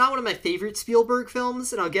Jaws, but it's not one of my favorite Spielberg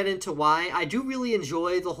films, and I'll get into why. I do really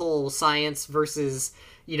enjoy the whole science versus,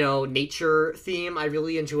 nature theme. I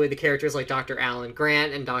really enjoy the characters like Dr. Alan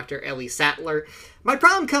Grant and Dr. Ellie Sattler. My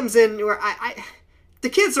problem comes in where the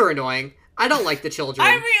kids are annoying. I don't like the children.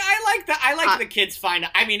 I mean, I like the kids fine.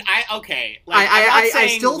 I mean, okay.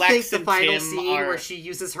 I still think the final scene where she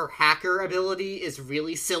uses her hacker ability is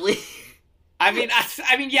really silly. I mean,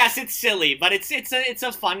 yes, it's silly, but it's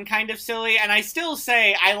a fun kind of silly, and I still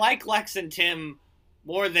say I like Lex and Tim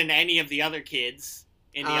more than any of the other kids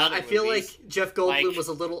in the other movies. I feel like Jeff Goldblum was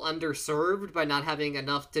a little underserved by not having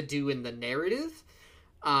enough to do in the narrative.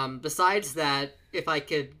 Besides that, if I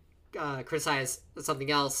could criticize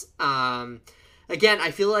something else, again,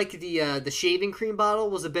 I feel like the shaving cream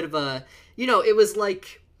bottle was a bit of a, it was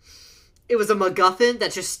a MacGuffin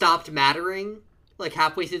that just stopped mattering like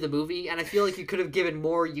halfway through the movie, and I feel like you could have given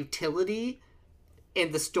more utility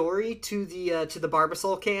in the story to the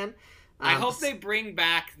Barbasol can. I hope they bring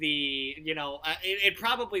back the, it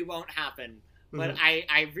probably won't happen, but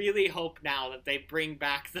I really hope now that they bring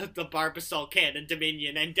back the Barbasol can in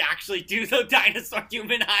Dominion and actually do the dinosaur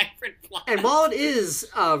human hybrid plot. And while it is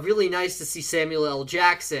really nice to see Samuel L.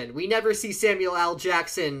 Jackson, we never see Samuel L.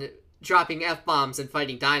 Jackson dropping F-bombs and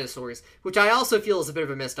fighting dinosaurs, which I also feel is a bit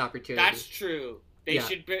of a missed opportunity. That's true. They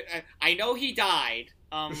should be, I know he died,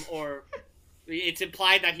 or it's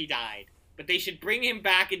implied that he died, but they should bring him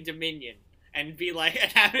back in Dominion and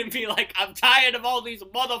have him be like, I'm tired of all these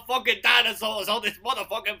motherfucking dinosaurs on this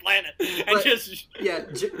motherfucking planet.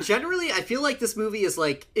 And generally, I feel like this movie is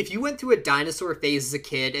like, if you went through a dinosaur phase as a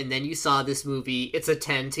kid and then you saw this movie, it's a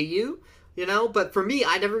 10 to you, But for me,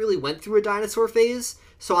 I never really went through a dinosaur phase,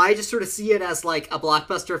 so I just sort of see it as like a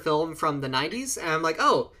blockbuster film from the 90s, and I'm like,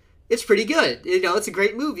 oh, it's pretty good. It's a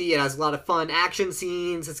great movie. It has a lot of fun action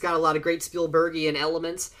scenes. It's got a lot of great Spielbergian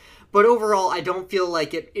elements. But overall, I don't feel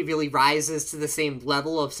like it really rises to the same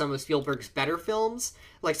level of some of Spielberg's better films,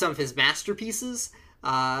 like some of his masterpieces.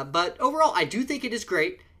 But overall, I do think it is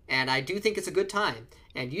great, and I do think it's a good time.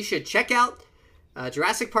 And you should check out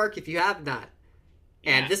Jurassic Park if you have not.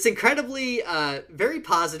 Yeah. And this incredibly, very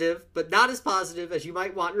positive, but not as positive as you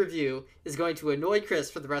might want review, is going to annoy Chris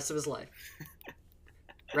for the rest of his life.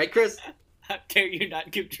 Right, Chris? How dare you not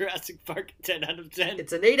give Jurassic Park a 10 out of 10?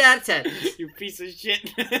 It's an 8 out of 10. You piece of shit.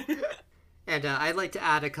 And I'd like to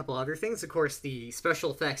add a couple other things. Of course, the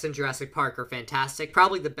special effects in Jurassic Park are fantastic.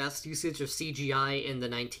 Probably the best usage of CGI in the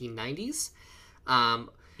 1990s. And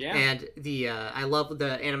I love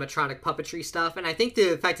the animatronic puppetry stuff. And I think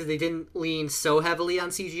the fact that they didn't lean so heavily on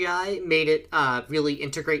CGI made it really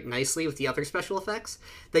integrate nicely with the other special effects.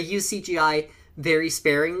 They used CGI very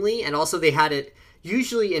sparingly, and also they had it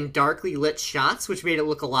usually in darkly lit shots, which made it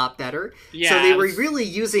look a lot better. Yeah, so they were really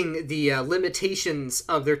using the limitations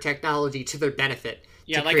of their technology to their benefit.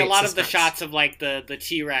 Yeah, like a lot of the shots of like the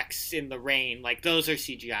T-Rex in the rain, like those are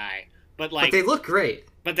CGI. But they look great.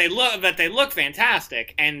 But they look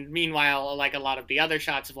fantastic. And meanwhile, like a lot of the other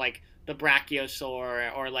shots of like the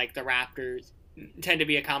Brachiosaur or like the raptors tend to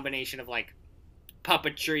be a combination of like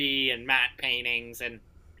puppetry and matte paintings and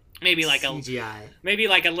maybe like CGI. Maybe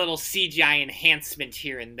like a little CGI enhancement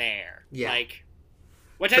here and there. Yeah.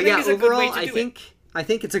 Which I think is a good way to do it. I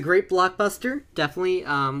think it's a great blockbuster. Definitely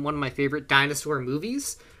one of my favorite dinosaur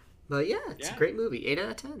movies. But yeah, it's a great movie. 8 out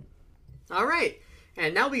of 10. All right.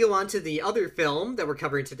 And now we go on to the other film that we're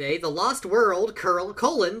covering today, The Lost World,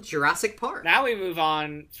 Jurassic Park. Now we move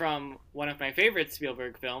on from one of my favorite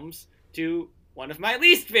Spielberg films to one of my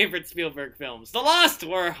least favorite Spielberg films, The Lost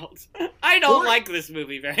World. I don't like this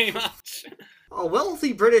movie very much. A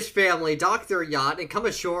wealthy British family dock their yacht and come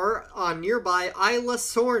ashore on nearby Isla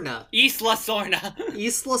Sorna. Isla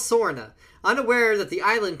Sorna. Unaware that the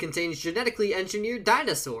island contains genetically engineered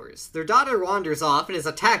dinosaurs. Their daughter wanders off and is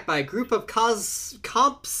attacked by a group of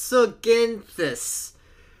Compsognathus,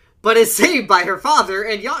 but is saved by her father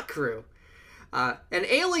and yacht crew. An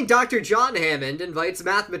ailing Dr. John Hammond invites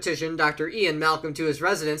mathematician Dr. Ian Malcolm to his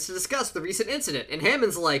residence to discuss the recent incident, and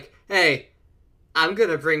Hammond's like, hey, I'm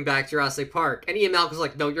gonna bring back Jurassic Park. And Ian Malcolm's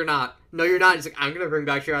like, no, you're not. No, you're not. He's like, I'm gonna bring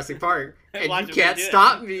back Jurassic Park. And you can't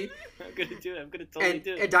stop me. I'm gonna do it. I'm gonna totally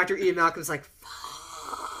do it. And Dr. Ian Malcolm's like,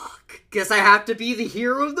 fuck. Guess I have to be the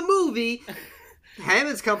hero of the movie.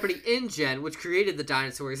 Hammond's company, InGen, which created the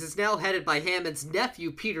dinosaurs, is now headed by Hammond's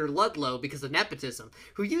nephew, Peter Ludlow, because of nepotism,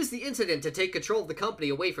 who used the incident to take control of the company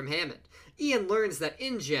away from Hammond. Ian learns that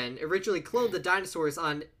InGen originally cloned the dinosaurs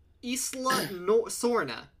on Isla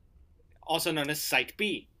Sorna, also known as Site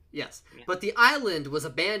B. Yes, but the island was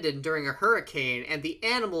abandoned during a hurricane, and the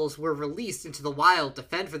animals were released into the wild to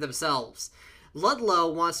fend for themselves.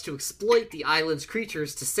 Ludlow wants to exploit the island's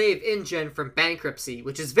creatures to save InGen from bankruptcy,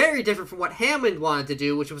 which is very different from what Hammond wanted to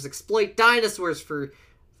do, which was exploit dinosaurs for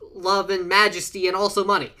love and majesty and also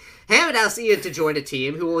money. Hammond asks Ian to join a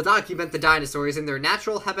team who will document the dinosaurs in their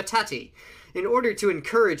natural habitat in order to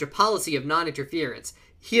encourage a policy of non-interference.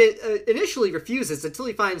 He initially refuses until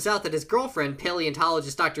he finds out that his girlfriend,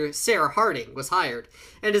 paleontologist Dr. Sarah Harding, was hired,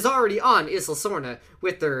 and is already on Isla Sorna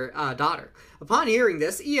with their daughter. Upon hearing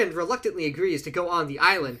this, Ian reluctantly agrees to go on the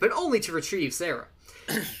island, but only to retrieve Sarah.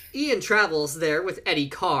 Ian travels there with Eddie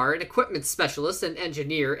Carr, an equipment specialist and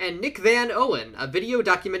engineer, and Nick Van Owen, a video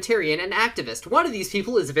documentarian and activist. One of these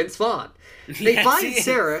people is Vince Vaughn. They find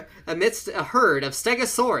Sarah amidst a herd of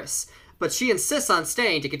Stegosaurus, but she insists on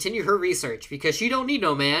staying to continue her research because she don't need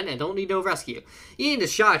no man and don't need no rescue. Ian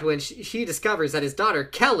is shocked when she discovers that his daughter,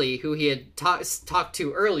 Kelly, who he had talked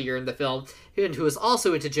to earlier in the film, and who is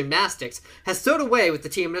also into gymnastics, has stowed away with the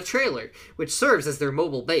team in a trailer, which serves as their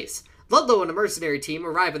mobile base. Ludlow and a mercenary team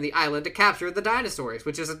arrive on the island to capture the dinosaurs,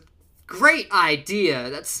 which is a great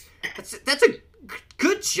idea. That's a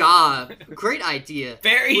good job. Great idea.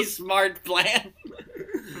 Very smart plan.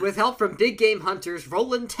 With help from big game hunters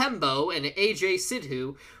Roland Tembo and AJ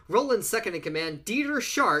Sidhu, Roland's second-in-command, Dieter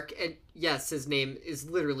Shark, and yes, his name is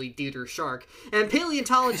literally Dieter Shark, and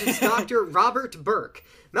paleontologist Dr. Robert Burke.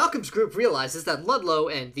 Malcolm's group realizes that Ludlow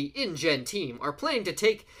and the InGen team are planning to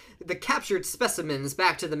take the captured specimens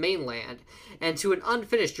back to the mainland and to an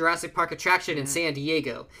unfinished Jurassic Park attraction in San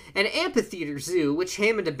Diego, an amphitheater zoo which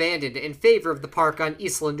Hammond abandoned in favor of the park on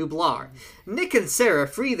Isla Nublar. Nick and Sarah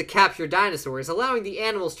free the captured dinosaurs, allowing the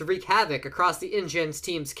animals to wreak havoc across the InGen's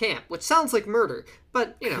team's camp, which sounds like murder,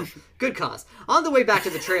 but, good cause. On the way back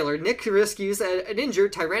to the trailer, Nick rescues an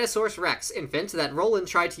injured Tyrannosaurus Rex infant that Roland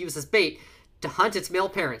tried to use as bait to hunt its male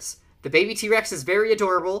parents. The baby T-Rex is very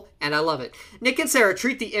adorable, and I love it. Nick and Sarah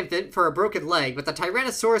treat the infant for a broken leg, but the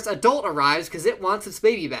Tyrannosaurus adult arrives because it wants its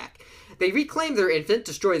baby back. They reclaim their infant,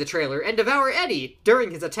 destroy the trailer, and devour Eddie during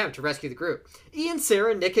his attempt to rescue the group. Ian,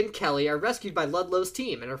 Sarah, Nick, and Kelly are rescued by Ludlow's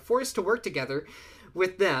team and are forced to work together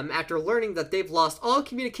with them after learning that they've lost all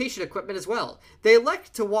communication equipment as well. They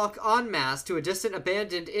elect to walk en masse to a distant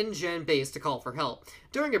abandoned InGen base to call for help.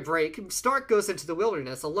 During a break, Stark goes into the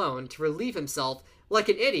wilderness alone to relieve himself like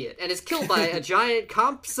an idiot and is killed by a giant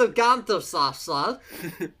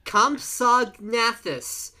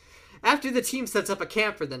Compsognathus. After the team sets up a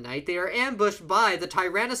camp for the night, they are ambushed by the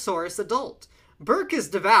Tyrannosaurus adult. Burke is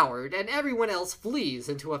devoured, and everyone else flees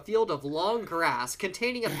into a field of long grass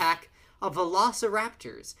containing a pack of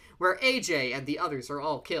velociraptors, where AJ and the others are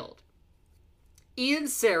all killed. Ian,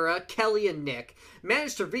 Sarah, Kelly, and Nick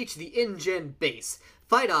manage to reach the InGen base,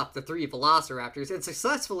 fight off the 3 velociraptors, and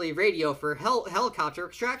successfully radio for helicopter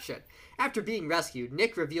extraction. After being rescued,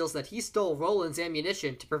 Nick reveals that he stole Roland's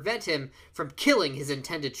ammunition to prevent him from killing his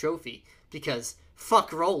intended trophy, because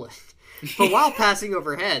fuck Roland. But while passing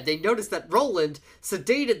overhead, they notice that Roland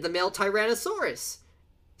sedated the male Tyrannosaurus.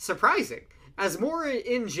 Surprising. As more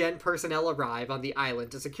InGen personnel arrive on the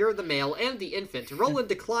island to secure the male and the infant, Roland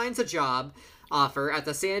declines a job offer at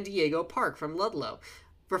the San Diego park from Ludlow,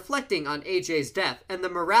 reflecting on AJ's death and the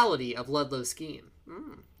morality of Ludlow's scheme.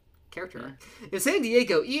 character arc. In San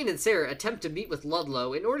Diego, Ian and Sarah attempt to meet with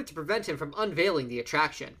Ludlow in order to prevent him from unveiling the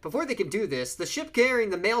attraction. Before they can do this, the ship carrying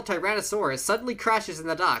the male Tyrannosaurus suddenly crashes in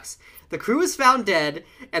the docks. The crew is found dead,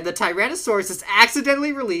 and the Tyrannosaurus is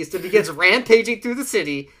accidentally released and begins rampaging through the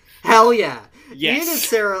city. Hell yeah. Yes. Ian and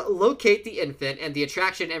Sarah locate the infant and the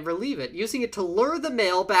attraction and relieve it, using it to lure the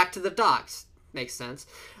male back to the docks. Makes sense.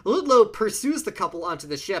 Ludlow pursues the couple onto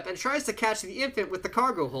the ship and tries to catch the infant with the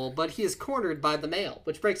cargo hold, but he is cornered by the male,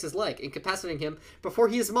 which breaks his leg, incapacitating him before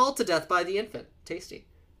he is mauled to death by the infant. Tasty.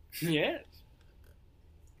 Yes.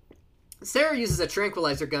 Sarah uses a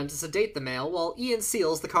tranquilizer gun to sedate the male, while Ian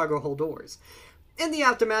seals the cargo hold doors. In the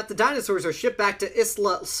aftermath, the dinosaurs are shipped back to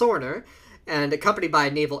Isla Sorna, and accompanied by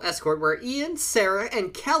a naval escort, where Ian, Sarah,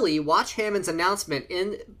 and Kelly watch Hammond's announcement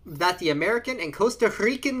that the American and Costa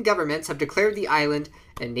Rican governments have declared the island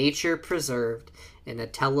a nature preserved in a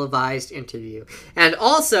televised interview. And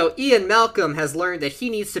also, Ian Malcolm has learned that he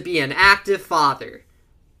needs to be an active father.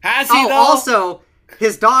 Has he, though? Also,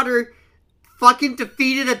 his daughter fucking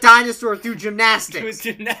defeated a dinosaur through gymnastics.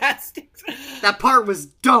 Through gymnastics. That part was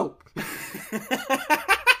dope.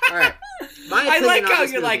 Alright. I like how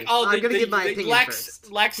you're like, I'm gonna give my opinion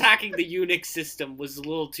first. Lex hacking the Unix system was a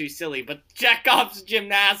little too silly, but Chekhov's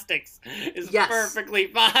gymnastics is perfectly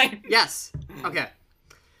fine. Yes. Okay.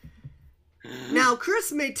 Now,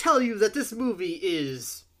 Chris may tell you that this movie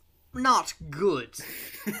is not good,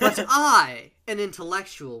 but I, an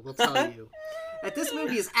intellectual, will tell you that this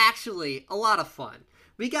movie is actually a lot of fun.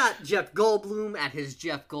 We got Jeff Goldblum at his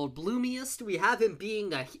Jeff Goldblumiest. We have him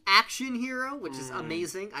being an action hero, which is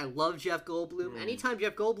amazing. I love Jeff Goldblum. Anytime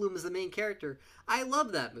Jeff Goldblum is the main character, I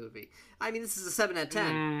love that movie. I mean, this is a 7 out of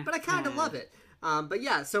 10, but I kind of love it. But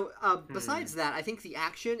yeah, so besides that, I think the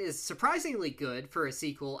action is surprisingly good for a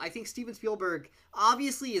sequel. I think Steven Spielberg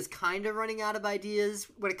obviously is kind of running out of ideas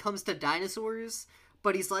when it comes to dinosaurs,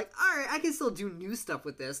 but he's like, all right, I can still do new stuff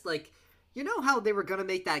with this. Like, you know how they were going to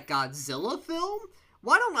make that Godzilla film?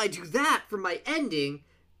 Why don't I do that for my ending,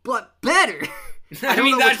 but better? I don't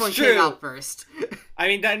know which one came out first. I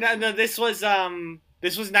mean, no, this was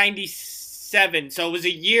 97, so it was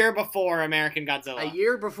a year before American Godzilla. A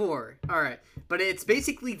year before. All right. But it's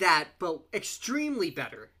basically that, but extremely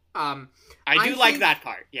better. I do like that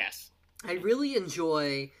part, yes. I really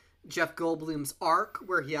enjoy Jeff Goldblum's arc,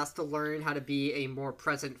 where he has to learn how to be a more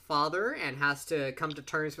present father and has to come to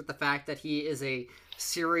terms with the fact that he is a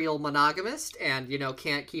serial monogamist and, you know,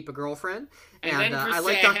 can't keep a girlfriend. And I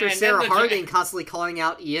like Dr. Sarah Harding constantly calling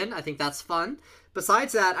out Ian. I think that's fun.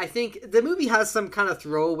 Besides that, I think the movie has some kind of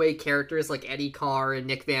throwaway characters like Eddie Carr and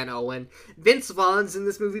Nick Van Owen. Vince Vaughn's in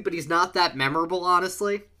this movie, but he's not that memorable,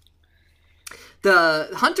 honestly. The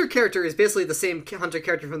Hunter character is basically the same Hunter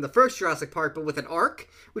character from the first Jurassic Park, but with an arc,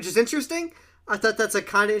 which is interesting. I thought that's a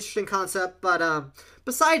kind of interesting concept, but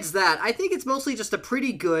besides that, I think it's mostly just a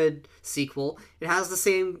pretty good sequel. It has the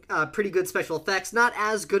same pretty good special effects, not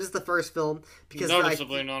as good as the first film. Because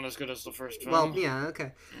noticeably not as good as the first film. Well, yeah,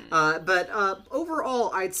 okay. But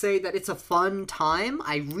overall, I'd say that it's a fun time.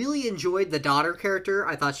 I really enjoyed the daughter character.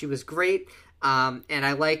 I thought she was great. And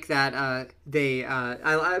I like that I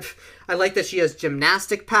like that she has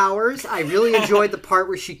gymnastic powers. I really enjoyed the part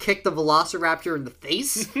where she kicked the velociraptor in the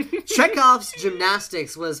face. Chekhov's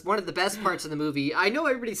gymnastics was one of the best parts of the movie. I know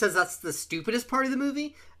everybody says that's the stupidest part of the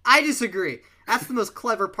movie. I disagree. That's the most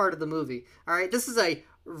clever part of the movie. All right, this is a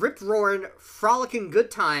rip-roaring, frolicking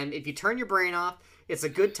good time. If you turn your brain off, it's a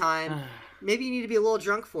good time. Maybe you need to be a little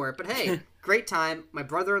drunk for it, but hey, great time. My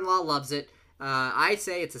brother-in-law loves it. I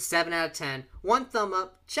say it's a 7 out of 10. One thumb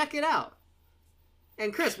up. Check it out.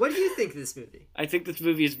 And Chris, what do you think of this movie? I think this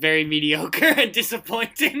movie is very mediocre and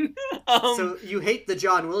disappointing. So you hate the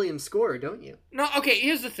John Williams score, don't you? No, okay,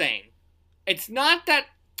 here's the thing. It's not that...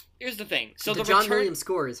 Here's the thing. So the John Williams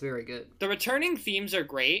score is very good. The returning themes are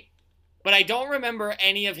great, but I don't remember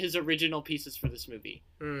any of his original pieces for this movie.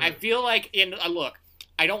 I feel like... look,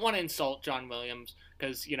 I don't want to insult John Williams,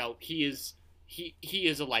 because, you know, he is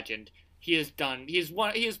a legend. He is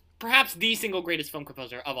perhaps the single greatest film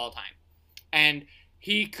composer of all time. And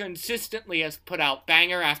he consistently has put out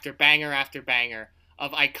banger after banger after banger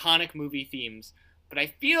of iconic movie themes. But I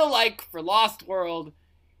feel like for Lost World,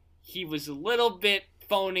 he was a little bit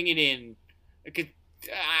phoning it in.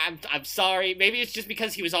 I'm sorry. Maybe it's just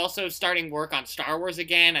because he was also starting work on Star Wars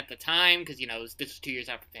again at the time, because, you know, this was 2 years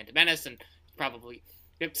after Phantom Menace, and probably...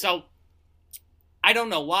 So... I don't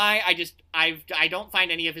know why. I don't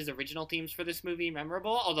find any of his original themes for this movie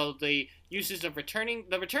memorable. Although the uses of returning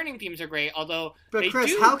themes are great. Although, but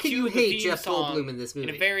Chris, how can you hate Jeff Goldblum in this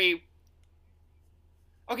movie?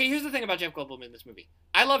 Okay, here's the thing about Jeff Goldblum in this movie.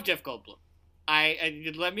 I love Jeff Goldblum.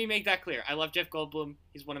 Let me make that clear. I love Jeff Goldblum.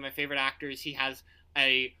 He's one of my favorite actors. He has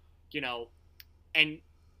a, an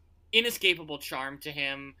inescapable charm to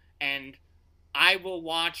him, and I will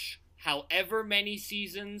watch however many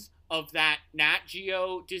seasons of that Nat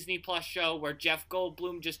Geo Disney Plus show where Jeff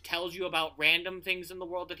Goldblum just tells you about random things in the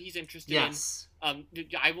world that he's interested in.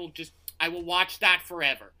 I will watch that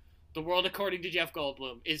forever. The World According to Jeff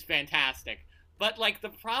Goldblum is fantastic. But, the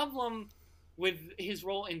problem with his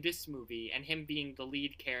role in this movie and him being the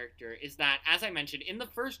lead character is that, as I mentioned, in the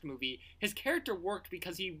first movie, his character worked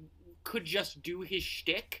because he could just do his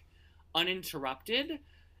shtick uninterrupted,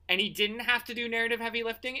 and he didn't have to do narrative heavy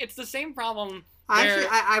lifting. It's the same problem. Actually,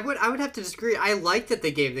 I would have to disagree. I like that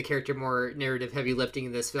they gave the character more narrative heavy lifting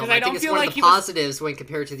in this film. I think it's one of the positives when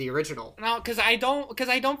compared to the original. No, because I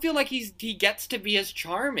don't feel like he gets to be as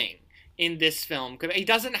charming in this film. He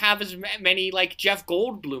doesn't have as many Jeff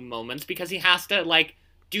Goldblum moments because he has to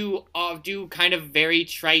do kind of very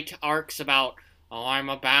trite arcs about, oh, I'm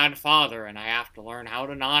a bad father and I have to learn how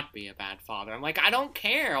to not be a bad father. I'm I don't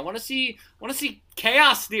care. I want to see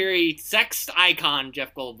chaos theory sex icon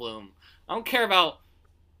Jeff Goldblum. I don't care about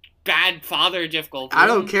bad father Jeff Goldblum. I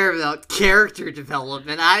don't care about character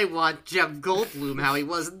development. I want Jeff Goldblum how he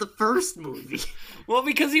was in the first movie. Well,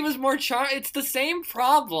 because he was more it's the same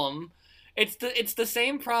problem. It's the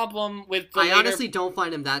same problem with I honestly don't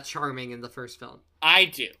find him that charming in the first film. I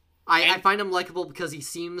do. I find him likable because he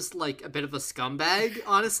seems like a bit of a scumbag,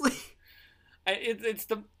 honestly. Here's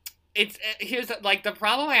the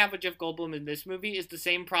problem I have with Jeff Goldblum in this movie is the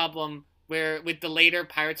same problem where with the later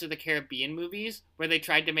Pirates of the Caribbean movies, where they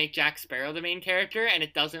tried to make Jack Sparrow the main character and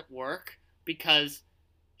it doesn't work because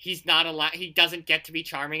he doesn't get to be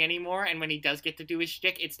charming anymore, and when he does get to do his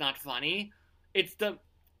shtick, it's not funny. It's the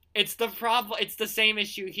problem. It's the same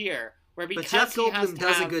issue here. But Jeff Goldblum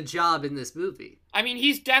does a good job in this movie. I mean,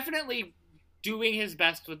 he's definitely doing his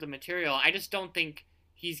best with the material. I just don't think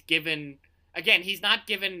he's not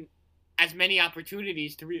given as many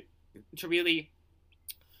opportunities to really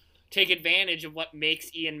take advantage of what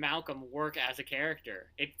makes Ian Malcolm work as a character.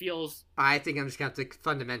 It feels... I think I'm just going to have to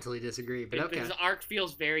fundamentally disagree, but okay. His arc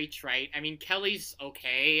feels very trite. I mean, Kelly's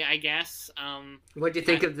okay, I guess. What do you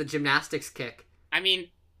think of the gymnastics kick? I mean...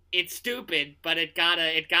 It's stupid, but it got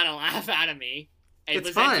a laugh out of me. It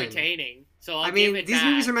was fun. Entertaining, so I'll give it that. These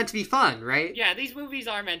movies are meant to be fun, right? Yeah, these movies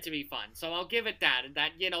are meant to be fun, so I'll give it that. And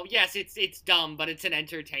that, yes, it's dumb, but it's an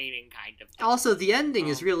entertaining kind of thing. Also, the ending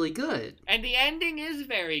is really good. And the ending is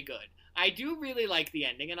very good. I do really like the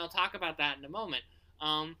ending, and I'll talk about that in a moment.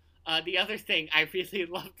 The other thing, I really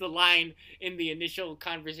love the line in the initial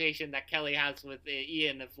conversation that Kelly has with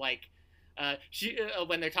Ian of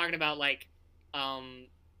when they're talking about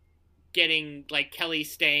getting Kelly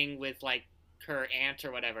staying with her aunt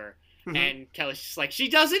or whatever, and Kelly's just she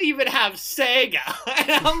doesn't even have Sega,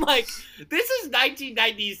 and I'm this is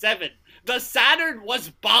 1997. The Saturn was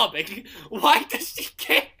bombing. Why does she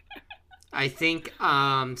care? I think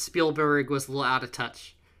Spielberg was a little out of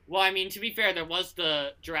touch. Well, I mean, to be fair, there was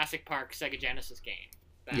the Jurassic Park Sega Genesis game.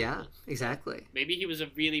 Yeah, exactly. Maybe he was a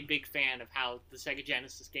really big fan of how the Sega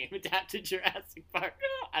Genesis game adapted Jurassic Park.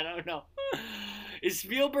 I don't know. Is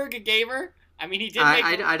Spielberg a gamer? I mean, he did make...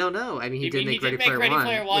 I don't know. I mean, he did make Ready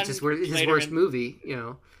Player One, which is his worst movie,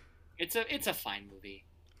 It's a fine movie.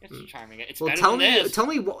 It's charming. It's better than this. Tell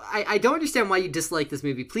me, I don't understand why you dislike this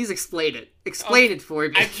movie. Please explain it. Explain it for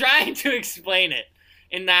me. I'm trying to explain it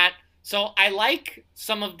in that... So I like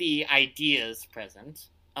some of the ideas present.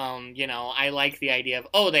 I like the idea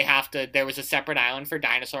of, there was a separate island for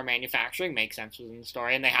dinosaur manufacturing, makes sense within the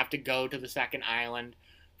story, and they have to go to the second island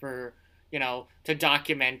for, to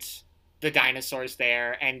document the dinosaurs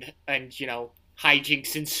there, and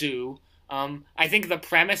hijinks ensue. I think the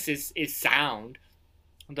premise is sound,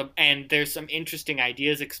 and there's some interesting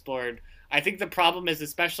ideas explored. I think the problem is,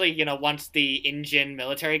 especially, once the InGen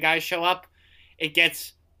military guys show up, it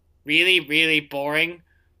gets really, really boring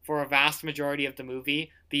for a vast majority of the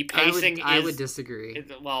movie. The pacing I would disagree.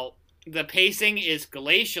 The pacing is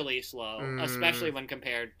glacially slow, especially when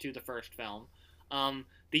compared to the first film.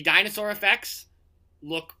 The dinosaur effects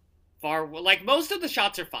look most of the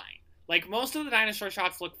shots are fine. Most of the dinosaur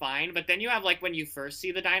shots look fine, but then you have when you first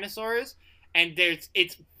see the dinosaurs and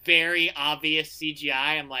it's very obvious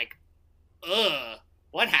CGI. I'm ugh,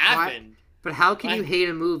 what happened? But how can you hate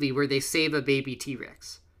a movie where they save a baby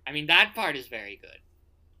T-Rex? I mean, that part is very good.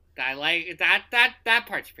 I like that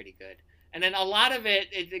part's pretty good. And then a lot of it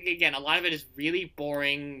is really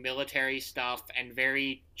boring military stuff and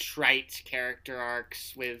very trite character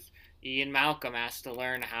arcs with Ian Malcolm has to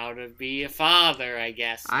learn how to be a father, I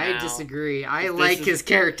guess. I disagree. I like his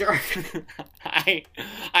character arc.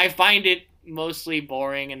 I find it mostly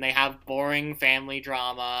boring, and they have boring family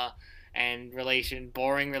drama and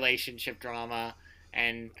boring relationship drama,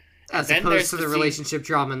 and as then opposed to there's the relationship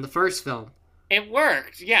drama in the first film. It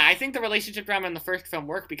worked. Yeah, I think the relationship drama in the first film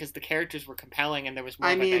worked because the characters were compelling and there was more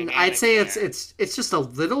of a dynamic I'd say there. it's just a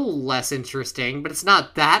little less interesting, but it's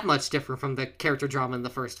not that much different from the character drama in the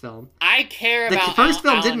first film. I care about the first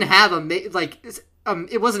film didn't have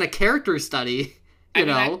it wasn't a character study, you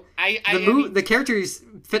know. The characters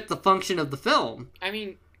fit the function of the film. I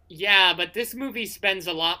mean, yeah, but this movie spends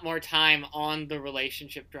a lot more time on the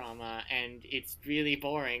relationship drama, and it's really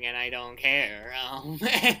boring, and I don't care.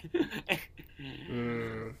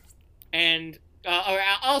 And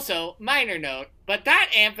also, minor note, but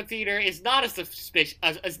that amphitheater is not a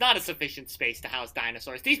sufficient space to house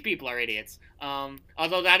dinosaurs. These people are idiots.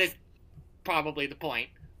 Although that is probably the point.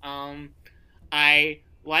 I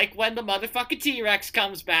like when the motherfucking T-Rex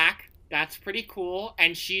comes back. That's pretty cool,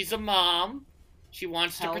 and she's a mom. She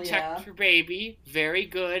wants to protect her baby. Very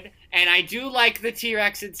good. And I do like the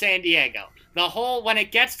T-Rex in San Diego. When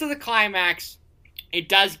it gets to the climax, it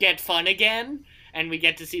does get fun again. And we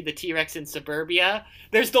get to see the T-Rex in suburbia.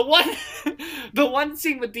 There's the one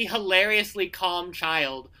scene with the hilariously calm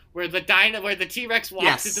child where the T-Rex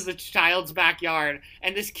walks into the child's backyard.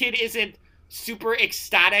 And this kid isn't super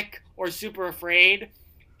ecstatic or super afraid.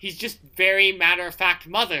 He's just very matter-of-fact,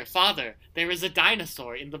 father, there is a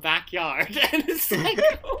dinosaur in the backyard. And it's like,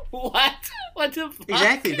 what? What the fuck?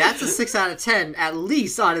 Exactly, that's a 6 out of 10, at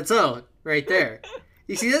least on its own, right there.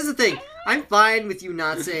 You see, that's the thing. I'm fine with you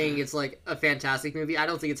not saying it's, like, a fantastic movie. I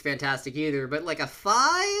don't think it's fantastic either, but, like, a 5?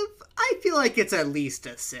 I feel like it's at least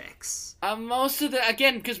a 6.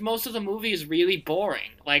 Because most of the movie is really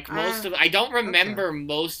boring. Like, I don't remember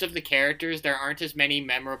most of the characters. There aren't as many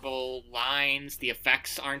memorable lines. The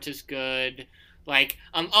effects aren't as good. Like,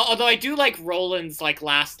 although I do like Roland's, like,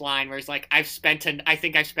 last line where he's like, I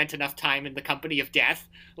think I've spent enough time in the company of death.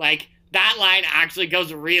 Like, that line actually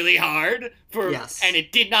goes really hard and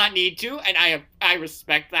it did not need to, and I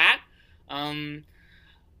respect that. I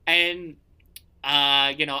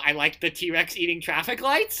like the T-Rex eating traffic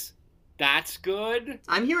lights. That's good.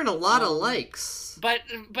 I'm hearing a lot of likes. But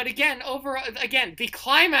again, the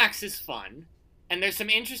climax is fun, and there's some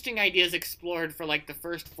interesting ideas explored for like the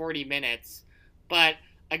first 40 minutes. But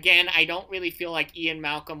again, I don't really feel like Ian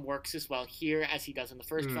Malcolm works as well here as he does in the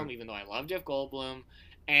first film, even though I love Jeff Goldblum.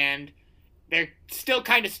 And they're still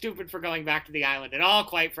kind of stupid for going back to the island at all,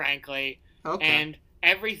 quite frankly. Okay. And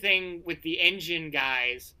everything with the engine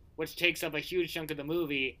guys, which takes up a huge chunk of the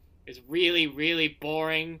movie, is really, really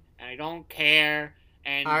boring, and I don't care.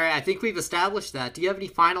 And all right, I think we've established that. Do you have any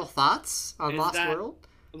final thoughts on Lost World?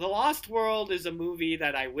 The Lost World is a movie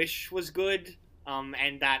that I wish was good,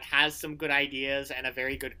 and that has some good ideas and a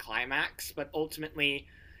very good climax, but ultimately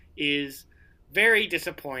is very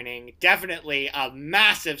disappointing. Definitely a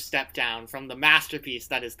massive step down from the masterpiece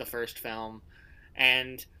that is the first film.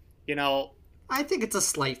 And, I think it's a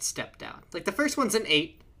slight step down. Like, the first one's an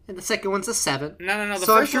 8, and the second one's a 7. No.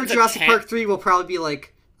 So I'm sure Jurassic Park 3 will probably be,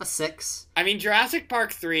 like, a 6. I mean, Jurassic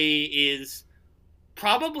Park 3 is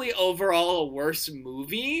probably overall a worse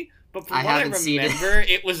movie, but from what I remember,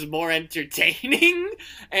 it was more entertaining.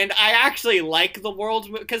 And I actually like the world,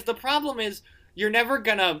 because the problem is, you're never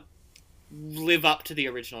gonna live up to the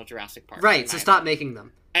original Jurassic Park. Right, so stop making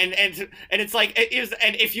them. And it's like,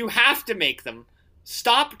 and if you have to make them,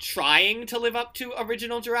 stop trying to live up to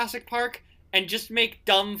original Jurassic Park and just make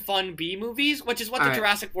dumb, fun B movies, which is what the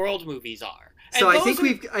Jurassic World movies are. So I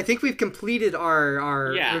think we've completed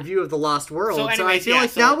our review of The Lost World. So I feel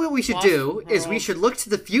like now what we should do is we should look to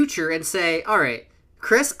the future and say, all right,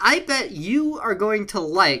 Chris, I bet you are going to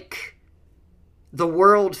like the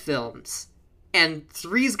World films. And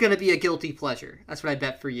 3's going to be a guilty pleasure. That's what I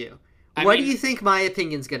bet for you. What do you think my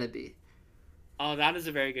opinion's going to be? Oh, that is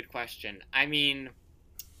a very good question. I mean,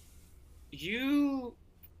 if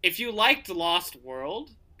you liked Lost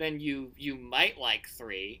World, then you might like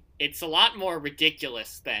 3. It's a lot more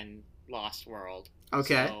ridiculous than Lost World.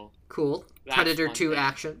 Okay, so cool. Predator 2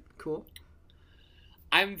 action, cool.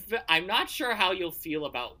 I'm not sure how you'll feel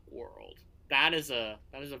about World. That is a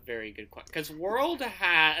very good question, because World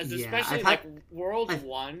has, especially World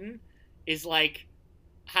 1 is like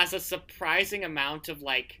has a surprising amount of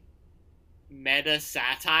like meta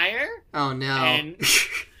satire. Oh no! And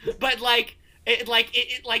but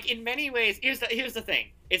it in many ways, here's the thing.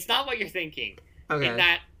 It's not what you're thinking. Okay. In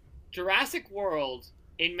that Jurassic World,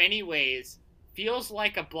 in many ways, feels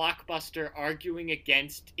like a blockbuster arguing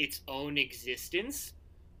against its own existence,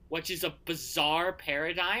 which is a bizarre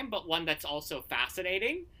paradigm, but one that's also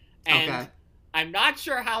fascinating. And I'm not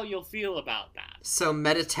sure how you'll feel about that. So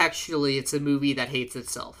metatextually, it's a movie that hates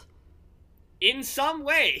itself. In some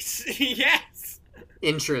ways, yes.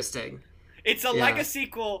 Interesting. It's a Lego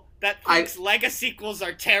sequel that thinks Lego sequels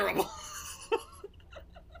are terrible.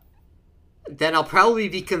 Then I'll probably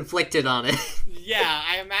be conflicted on it. Yeah,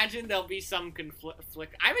 I imagine there'll be some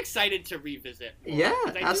conflict. I'm excited to revisit more, yeah,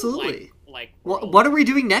 absolutely. Like what are we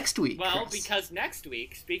doing next week, Well, Chris? because next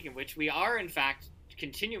week, speaking of which, we are in fact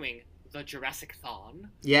continuing the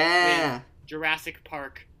Jurassic-thon. Yeah. With Jurassic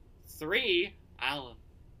Park 3, Alan,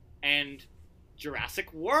 and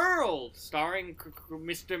Jurassic World, starring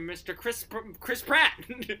Mr. Chris Pratt.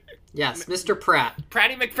 Yes, Mr. Pratt.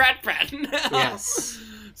 Pratty McPratt. Yes.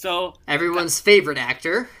 So everyone's favorite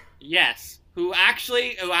actor. Yes. Who,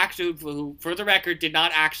 for the record, did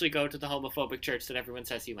not actually go to the homophobic church that everyone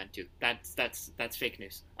says he went to. That's fake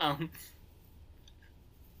news.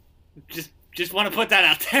 Just want to put that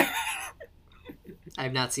out there. I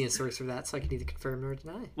have not seen a source for that, so I can neither confirm nor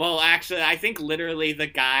deny. Well, actually, I think literally the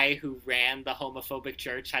guy who ran the homophobic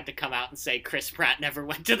church had to come out and say Chris Pratt never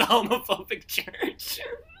went to the homophobic church.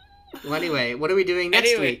 Well, anyway, what are we doing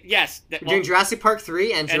next week? Yes. We're doing Jurassic Park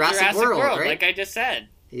 3 and Jurassic World, right? Like I just said.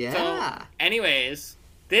 Yeah. So, anyways,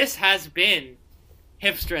 this has been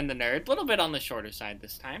Hipster and the Nerd. A little bit on the shorter side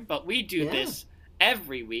this time, but we do this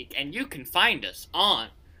every week, and you can find us on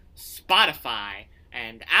Spotify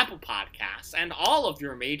and Apple Podcasts and all of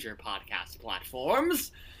your major podcast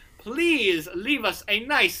platforms. Please leave us a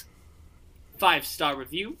nice 5-star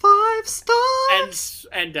review. 5 stars!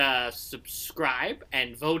 And subscribe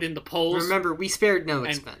and vote in the polls. Remember, we spared no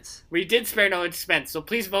expense. We did spare no expense, so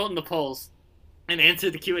please vote in the polls and answer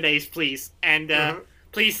the Q&As, please. And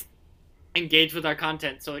please engage with our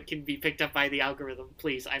content so it can be picked up by the algorithm,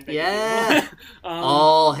 please. I'm begging you.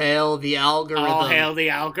 All hail the algorithm. All hail the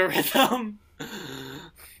algorithm.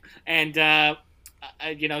 And,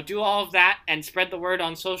 do all of that and spread the word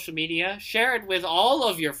on social media. Share it with all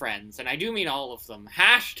of your friends, and I do mean all of them.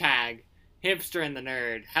 Hashtag Hipster and the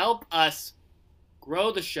Nerd. Help us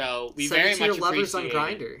grow the show. We very much appreciate it.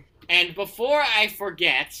 Grindr. And before I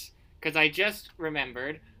forget, because I just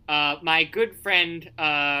remembered, my good friend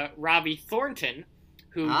Robbie Thornton,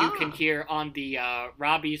 who you can hear on the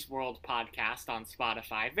Robbie's World podcast on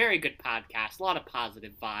Spotify. Very good podcast. A lot of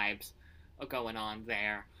positive vibes going on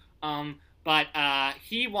there. But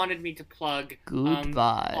he wanted me to plug on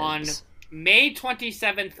May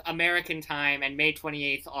 27th American time and May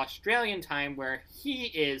 28th Australian time, where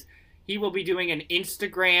he will be doing an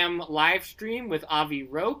Instagram live stream with Avi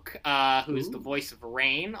Roke, who is the voice of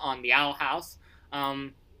Rain on the Owl House.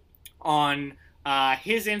 On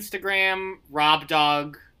his Instagram,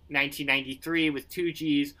 RobDog1993 with 2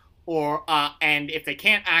 G's, and if they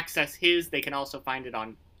can't access his, they can also find it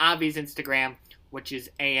on Avi's Instagram, which is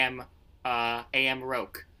AM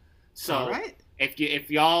Roke. So if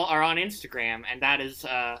y'all are on Instagram and that is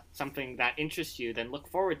something that interests you, then look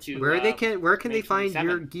forward to where can they find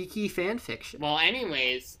your geeky fan fiction? Well,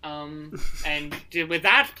 anyways, and with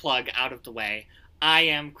that plug out of the way, I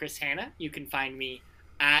am Chris Hanna. You can find me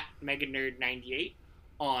at MegaNerd98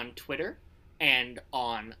 on Twitter and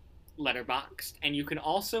on Letterboxd, and you can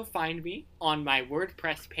also find me on my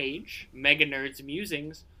WordPress page, Mega Nerds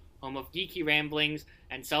Musings, home of geeky ramblings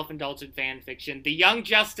and self-indulgent fan fiction. The Young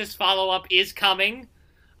Justice follow-up is coming.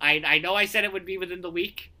 I know I said it would be within the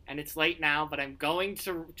week, and it's late now, but I'm going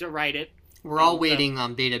to write it. We're all waiting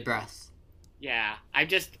on bated breath. Yeah, I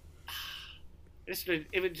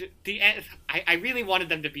really wanted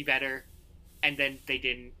them to be better, and then they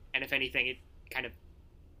didn't. And if anything, it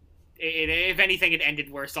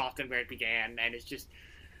ended worse off than where it began, and it's just.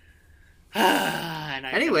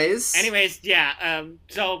 Anyways, yeah.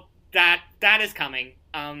 So that is coming.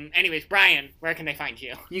 Anyways, Brian, where can they find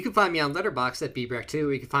you? You can find me on Letterboxd at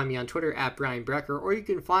bbreck2. You can find me on Twitter at Brian Brecker, or you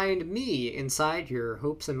can find me inside your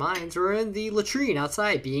hopes and minds, or in the latrine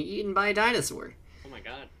outside being eaten by a dinosaur. Oh my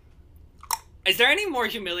god. Is there any more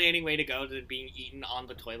humiliating way to go than being eaten on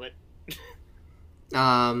the toilet?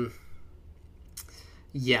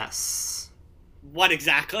 Yes. What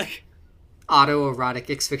exactly? Autoerotic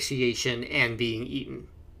asphyxiation and being eaten.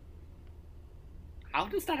 How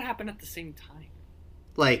does that happen at the same time?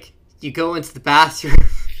 Like, you go into the bathroom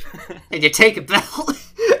and you take a bell.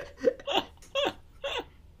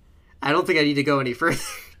 I don't think I need to go any further.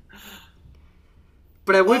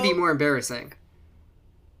 But it would be more embarrassing.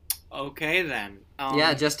 Okay, then.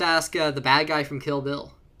 Yeah, just ask the bad guy from Kill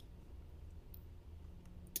Bill.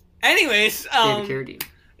 Anyways, David Carradine.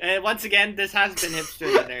 Once again, this has been Hipster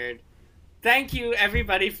and the Nerd. Thank you,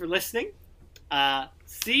 everybody, for listening.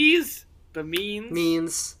 Seize the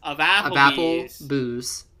means of Applebee's. Apple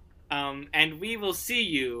booze. And we will see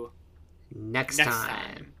you next next time.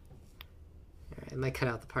 time. All right, I might cut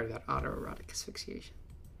out the part about autoerotic asphyxiation.